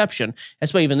of an exception.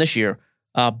 That's why even this year,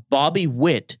 Bobby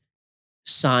Witt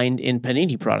signed in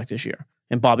Panini product this year.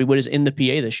 And Bobby Witt is in the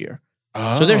PA this year.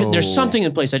 Oh. So there's something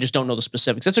in place. I just don't know the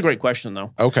specifics. That's a great question,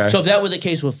 though. Okay. So if that were the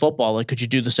case with football, like, could you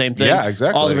do the same thing? Yeah,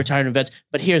 exactly. All the retired vets.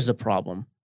 But here's the problem.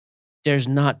 There's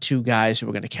not 2 guys who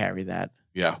are going to carry that.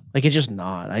 Yeah. Like, it's just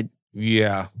not.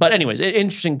 Yeah. But anyways,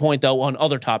 interesting point, though, on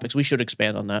other topics. We should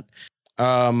expand on that.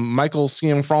 Michael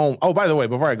Siem from. Oh, by the way,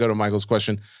 before I go to Michael's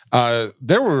question,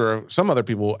 there were some other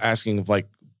people asking if like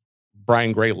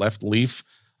Brian Gray left Leaf.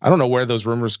 I don't know where those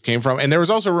rumors came from, and there was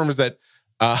also rumors that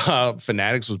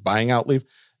Fanatics was buying out Leaf.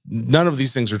 None of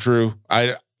these things are true.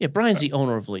 Brian's the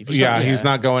owner of Leaf. He's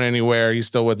not going anywhere. He's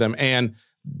still with them, and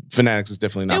Fanatics is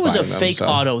definitely not. It was buying a them, fake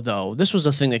auto though. This was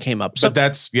a thing that came up. But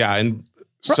that's and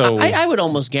So I would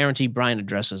almost guarantee Brian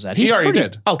addresses that. He already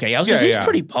did. Okay, I was going to say he's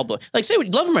pretty public. Like, say what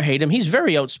you love him or hate him, he's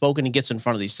very outspoken. He gets in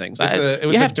front of these things. It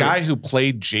was the guy who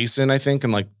played Jason, I think,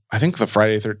 in the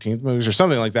Friday the 13th movies or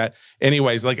something like that.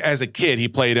 Anyways, like as a kid, he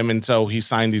played him, and so he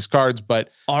signed these cards. But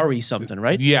Ari something,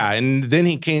 right? Yeah, and then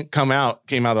he came out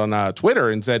on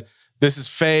Twitter and said, "This is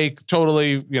fake,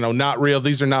 totally, not real.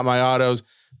 These are not my autos."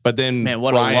 But then, man,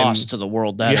 what Brian, a loss to the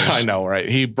world that is. Yeah, I know,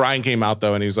 right? Brian came out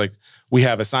though, and he was like, "We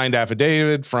have a signed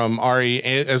affidavit from Ari,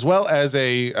 as well as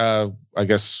I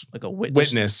guess, like a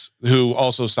witness who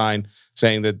also signed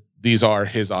saying that these are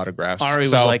his autographs." Ari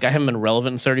was like, "I haven't been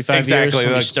relevant in 35 years.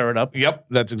 So like, stir it up." Yep,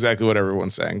 that's exactly what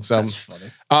everyone's saying. So, that's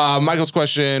funny. Michael's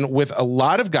question: with a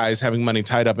lot of guys having money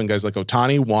tied up in guys like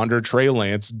Ohtani, Wander, Trey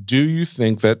Lance, do you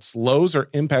think that slows or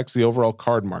impacts the overall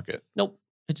card market? Nope.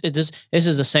 This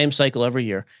is the same cycle every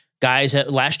year. Guys,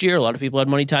 last year, a lot of people had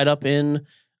money tied up in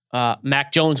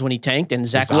Mac Jones when he tanked, and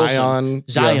Zach Wilson.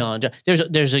 Zion. Yeah.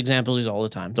 There's examples all the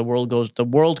time. The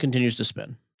world continues to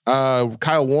spin.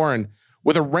 Kyle Warren,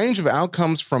 with a range of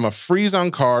outcomes from a freeze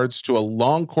on cards to a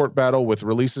long court battle with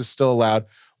releases still allowed,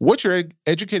 what's your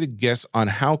educated guess on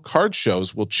how card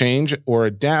shows will change or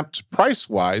adapt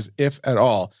price-wise, if at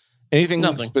all? Anything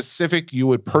specific you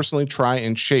would personally try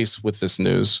and chase with this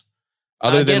news?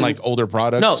 Other than like older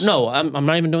products? No, I'm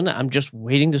not even doing that. I'm just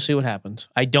waiting to see what happens.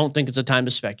 I don't think it's a time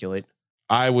to speculate.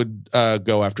 I would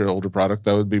go after an older product.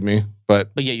 That would be me.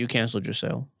 But yeah, you canceled your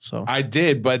sale. So I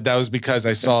did, but that was because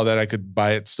I saw that I could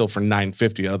buy it still for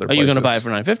 $950 other places. Are you going to buy it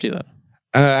for $950 then?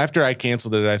 After I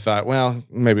canceled it, I thought, well,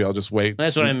 maybe I'll just wait.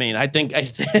 That's what I mean. I think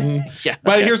yeah.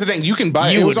 But here's the thing. You can buy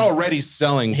it. It was already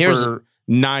selling for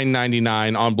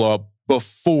 $9.99 on blow up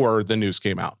before the news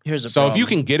came out. So if you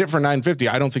can get it for $9.50,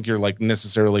 I don't think you're like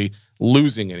necessarily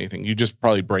losing anything. You just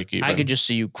probably break even. I could just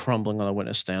see you crumbling on the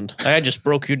witness stand. I just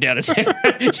broke you down.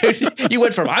 Dude, you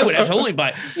went from I would absolutely buy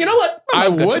it. You know what? I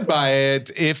would buy it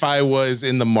if I was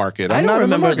in the market. I'm not in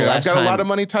the market. I've got a lot of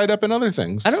money tied up in other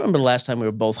things. I don't remember the last time we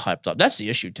were both hyped up. That's the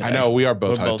issue today. I know we are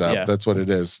both hyped up. Yeah. That's what it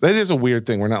is. That is a weird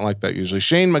thing. We're not like that usually.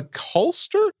 Shane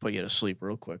McCulster? Put you to sleep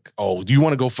real quick. Oh, do you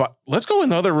want to go fight? Let's go in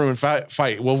the other room and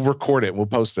fight. We'll record it. We'll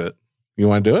post it. You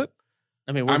want to do it?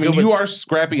 I mean, you are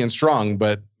scrappy and strong,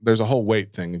 but there's a whole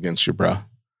weight thing against you, bro.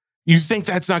 You think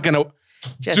that's not going to...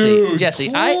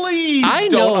 Jesse, please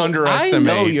don't underestimate.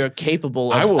 I know you're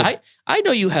capable of... I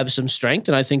know you have some strength,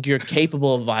 and I think you're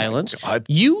capable of violence. God.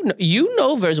 You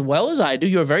know as well as I do,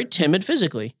 you're very timid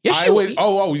physically. Yes, you would.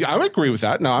 I agree with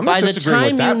that. No, I'm not disagreeing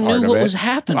with that part of it. By the time you knew what was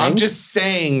happening... I'm just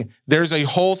saying there's a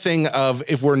whole thing of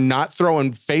if we're not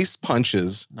throwing face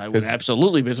punches... I would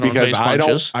absolutely be throwing face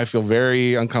punches. I feel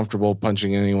very uncomfortable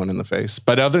punching anyone in the face.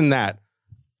 But other than that,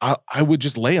 I would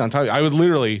just lay on top of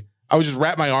you. I would just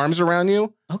wrap my arms around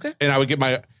you. Okay. And I would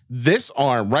get this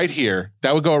arm right here.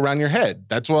 That would go around your head.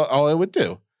 That's all I would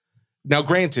do. Now,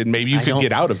 granted, maybe you could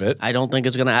get out of it. I don't think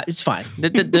it's going to... It's fine.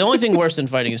 The only thing worse than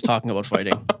fighting is talking about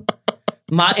fighting.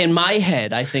 In my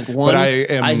head, I think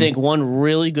one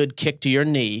really good kick to your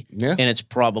knee, and it's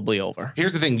probably over.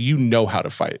 Here's the thing. You know how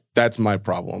to fight. That's my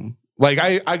problem. Like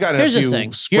I got a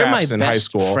few scraps in high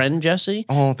school. You're my best friend, Jesse.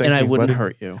 Oh, thank you, I wouldn't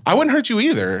hurt you. I wouldn't hurt you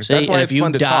either. That's why it's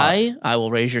fun to talk. If you die, I will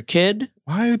raise your kid.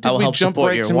 Why did we jump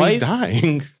right to me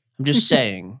dying? I'm just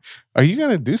saying. Are you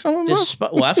going to do something?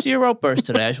 Well, after your outburst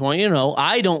today, I just want you to know,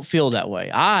 I don't feel that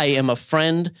way. I am a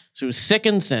friend through thick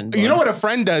and thin. You know what a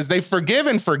friend does? They forgive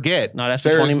and forget. Not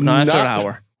after an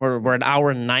hour. We're an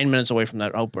hour and 9 minutes away from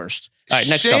that outburst. All right,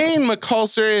 next Shane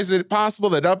McCulser, is it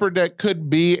possible that Upper Deck could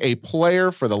be a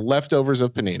player for the leftovers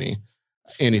of Panini?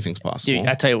 Anything's possible. Dude,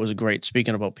 I tell you, it was great.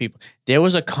 Speaking about people, there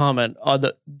was a comment on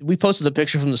we posted the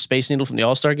picture from the Space Needle from the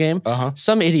All-Star game.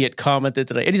 Some idiot commented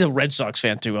today, and he's a Red Sox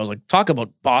fan too. I was like, talk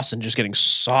about Boston just getting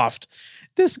soft.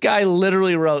 This guy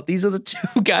literally wrote, these are the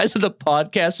two guys of the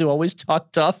podcast who always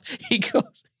talk tough.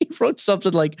 He wrote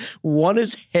something like, one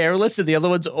is hairless and the other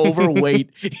one's overweight.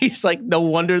 He's like, no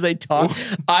wonder they talk.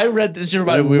 I read this.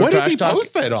 What did he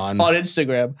post that on? On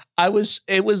Instagram.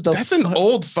 That's an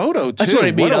old photo too. That's what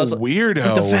I mean. What a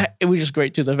weirdo. It was just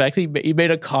great too. The fact he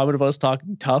made a comment about us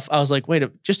talking tough. I was like, wait,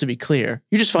 just to be clear,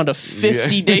 you just found a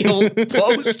 50-day-old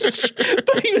post.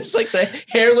 But he was like the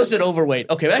hairless and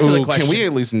overweight. Okay, back to the question. Can we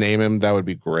at least name him? That would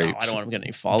be great. No, I don't want him getting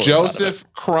any followers. Joseph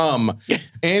Crumb.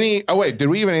 Did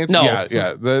we even answer? No.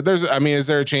 Yeah. Is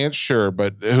there a chance? Sure,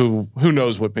 but who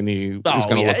knows what Panini is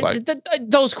going to look like?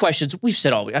 Those questions we've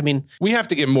said all. I mean, we have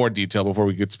to get more detail before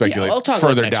we could speculate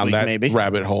further down that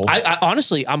rabbit hole. I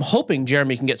honestly, I'm hoping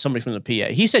Jeremy can get somebody from the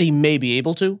PA. He said he may be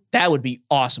able to. That would be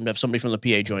awesome to have somebody from the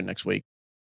PA join next week.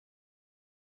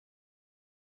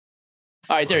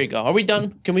 All right, there you go. Are we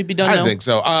done? Can we be done now? I think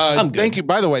so. I'm good. Thank you.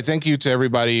 By the way, thank you to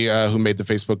everybody who made the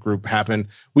Facebook group happen.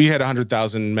 We had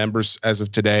 100,000 members as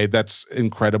of today. That's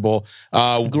incredible.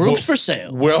 Groups for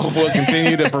sale. We'll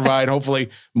continue to provide, hopefully,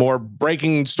 more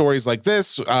breaking stories like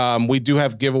this. We do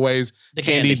have giveaways. The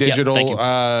Candy candy. Digital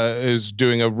Yep, is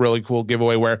doing a really cool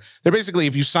giveaway where they're basically,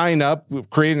 if you sign up,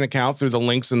 create an account through the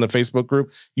links in the Facebook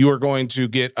group, you are going to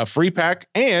get a free pack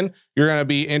and you're going to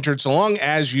be entered, so long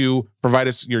as you provide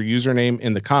us your username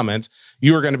in the comments,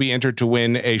 you are going to be entered to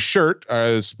win a shirt,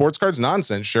 a Sports Cards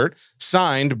Nonsense shirt,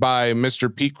 signed by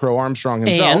Mr. Pete Crow Armstrong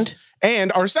himself.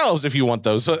 And ourselves, if you want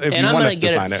those, if you want us to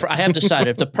sign it. I have decided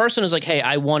if the person is like, "Hey,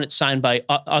 I want it signed by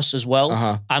us as well,"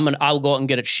 I'll go out and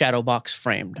get it shadow box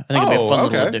framed. I think it'd be a fun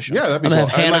little addition. Yeah, that'd be cool.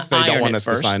 Unless they don't want us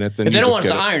to sign it, then if they you don't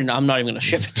just want us to iron, I'm not even going to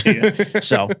ship it to you.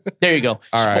 So there you go.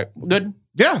 All right, good.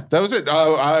 Yeah, that was it, guys.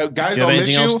 You have I'll miss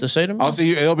anything you. else to say to me? I'll see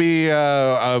you. It'll be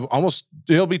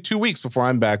it'll be 2 weeks before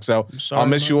I'm back. So I'll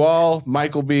miss you all.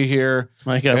 Mike will be here.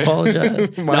 Mike, I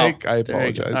apologize. Mike, I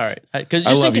apologize. All right, because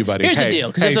I love you, buddy. Here's the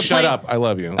deal. Hey, shut up. I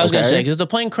love you. I was going to say, because if the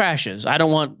plane crashes, I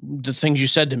don't want the things you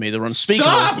said to me that were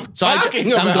unspeakable. Stop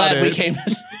talking about I'm glad it. we came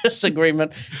to this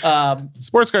agreement.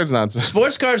 Sports Cards Nonsense.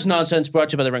 Sports Cards Nonsense, brought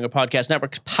to you by the Ringer Podcast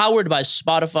Network, powered by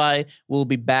Spotify. We'll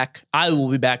be back. I will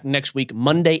be back next week,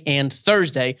 Monday and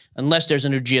Thursday, unless there's a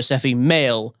new Gioseffi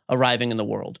mail arriving in the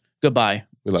world. Goodbye.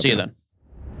 We love See you you then.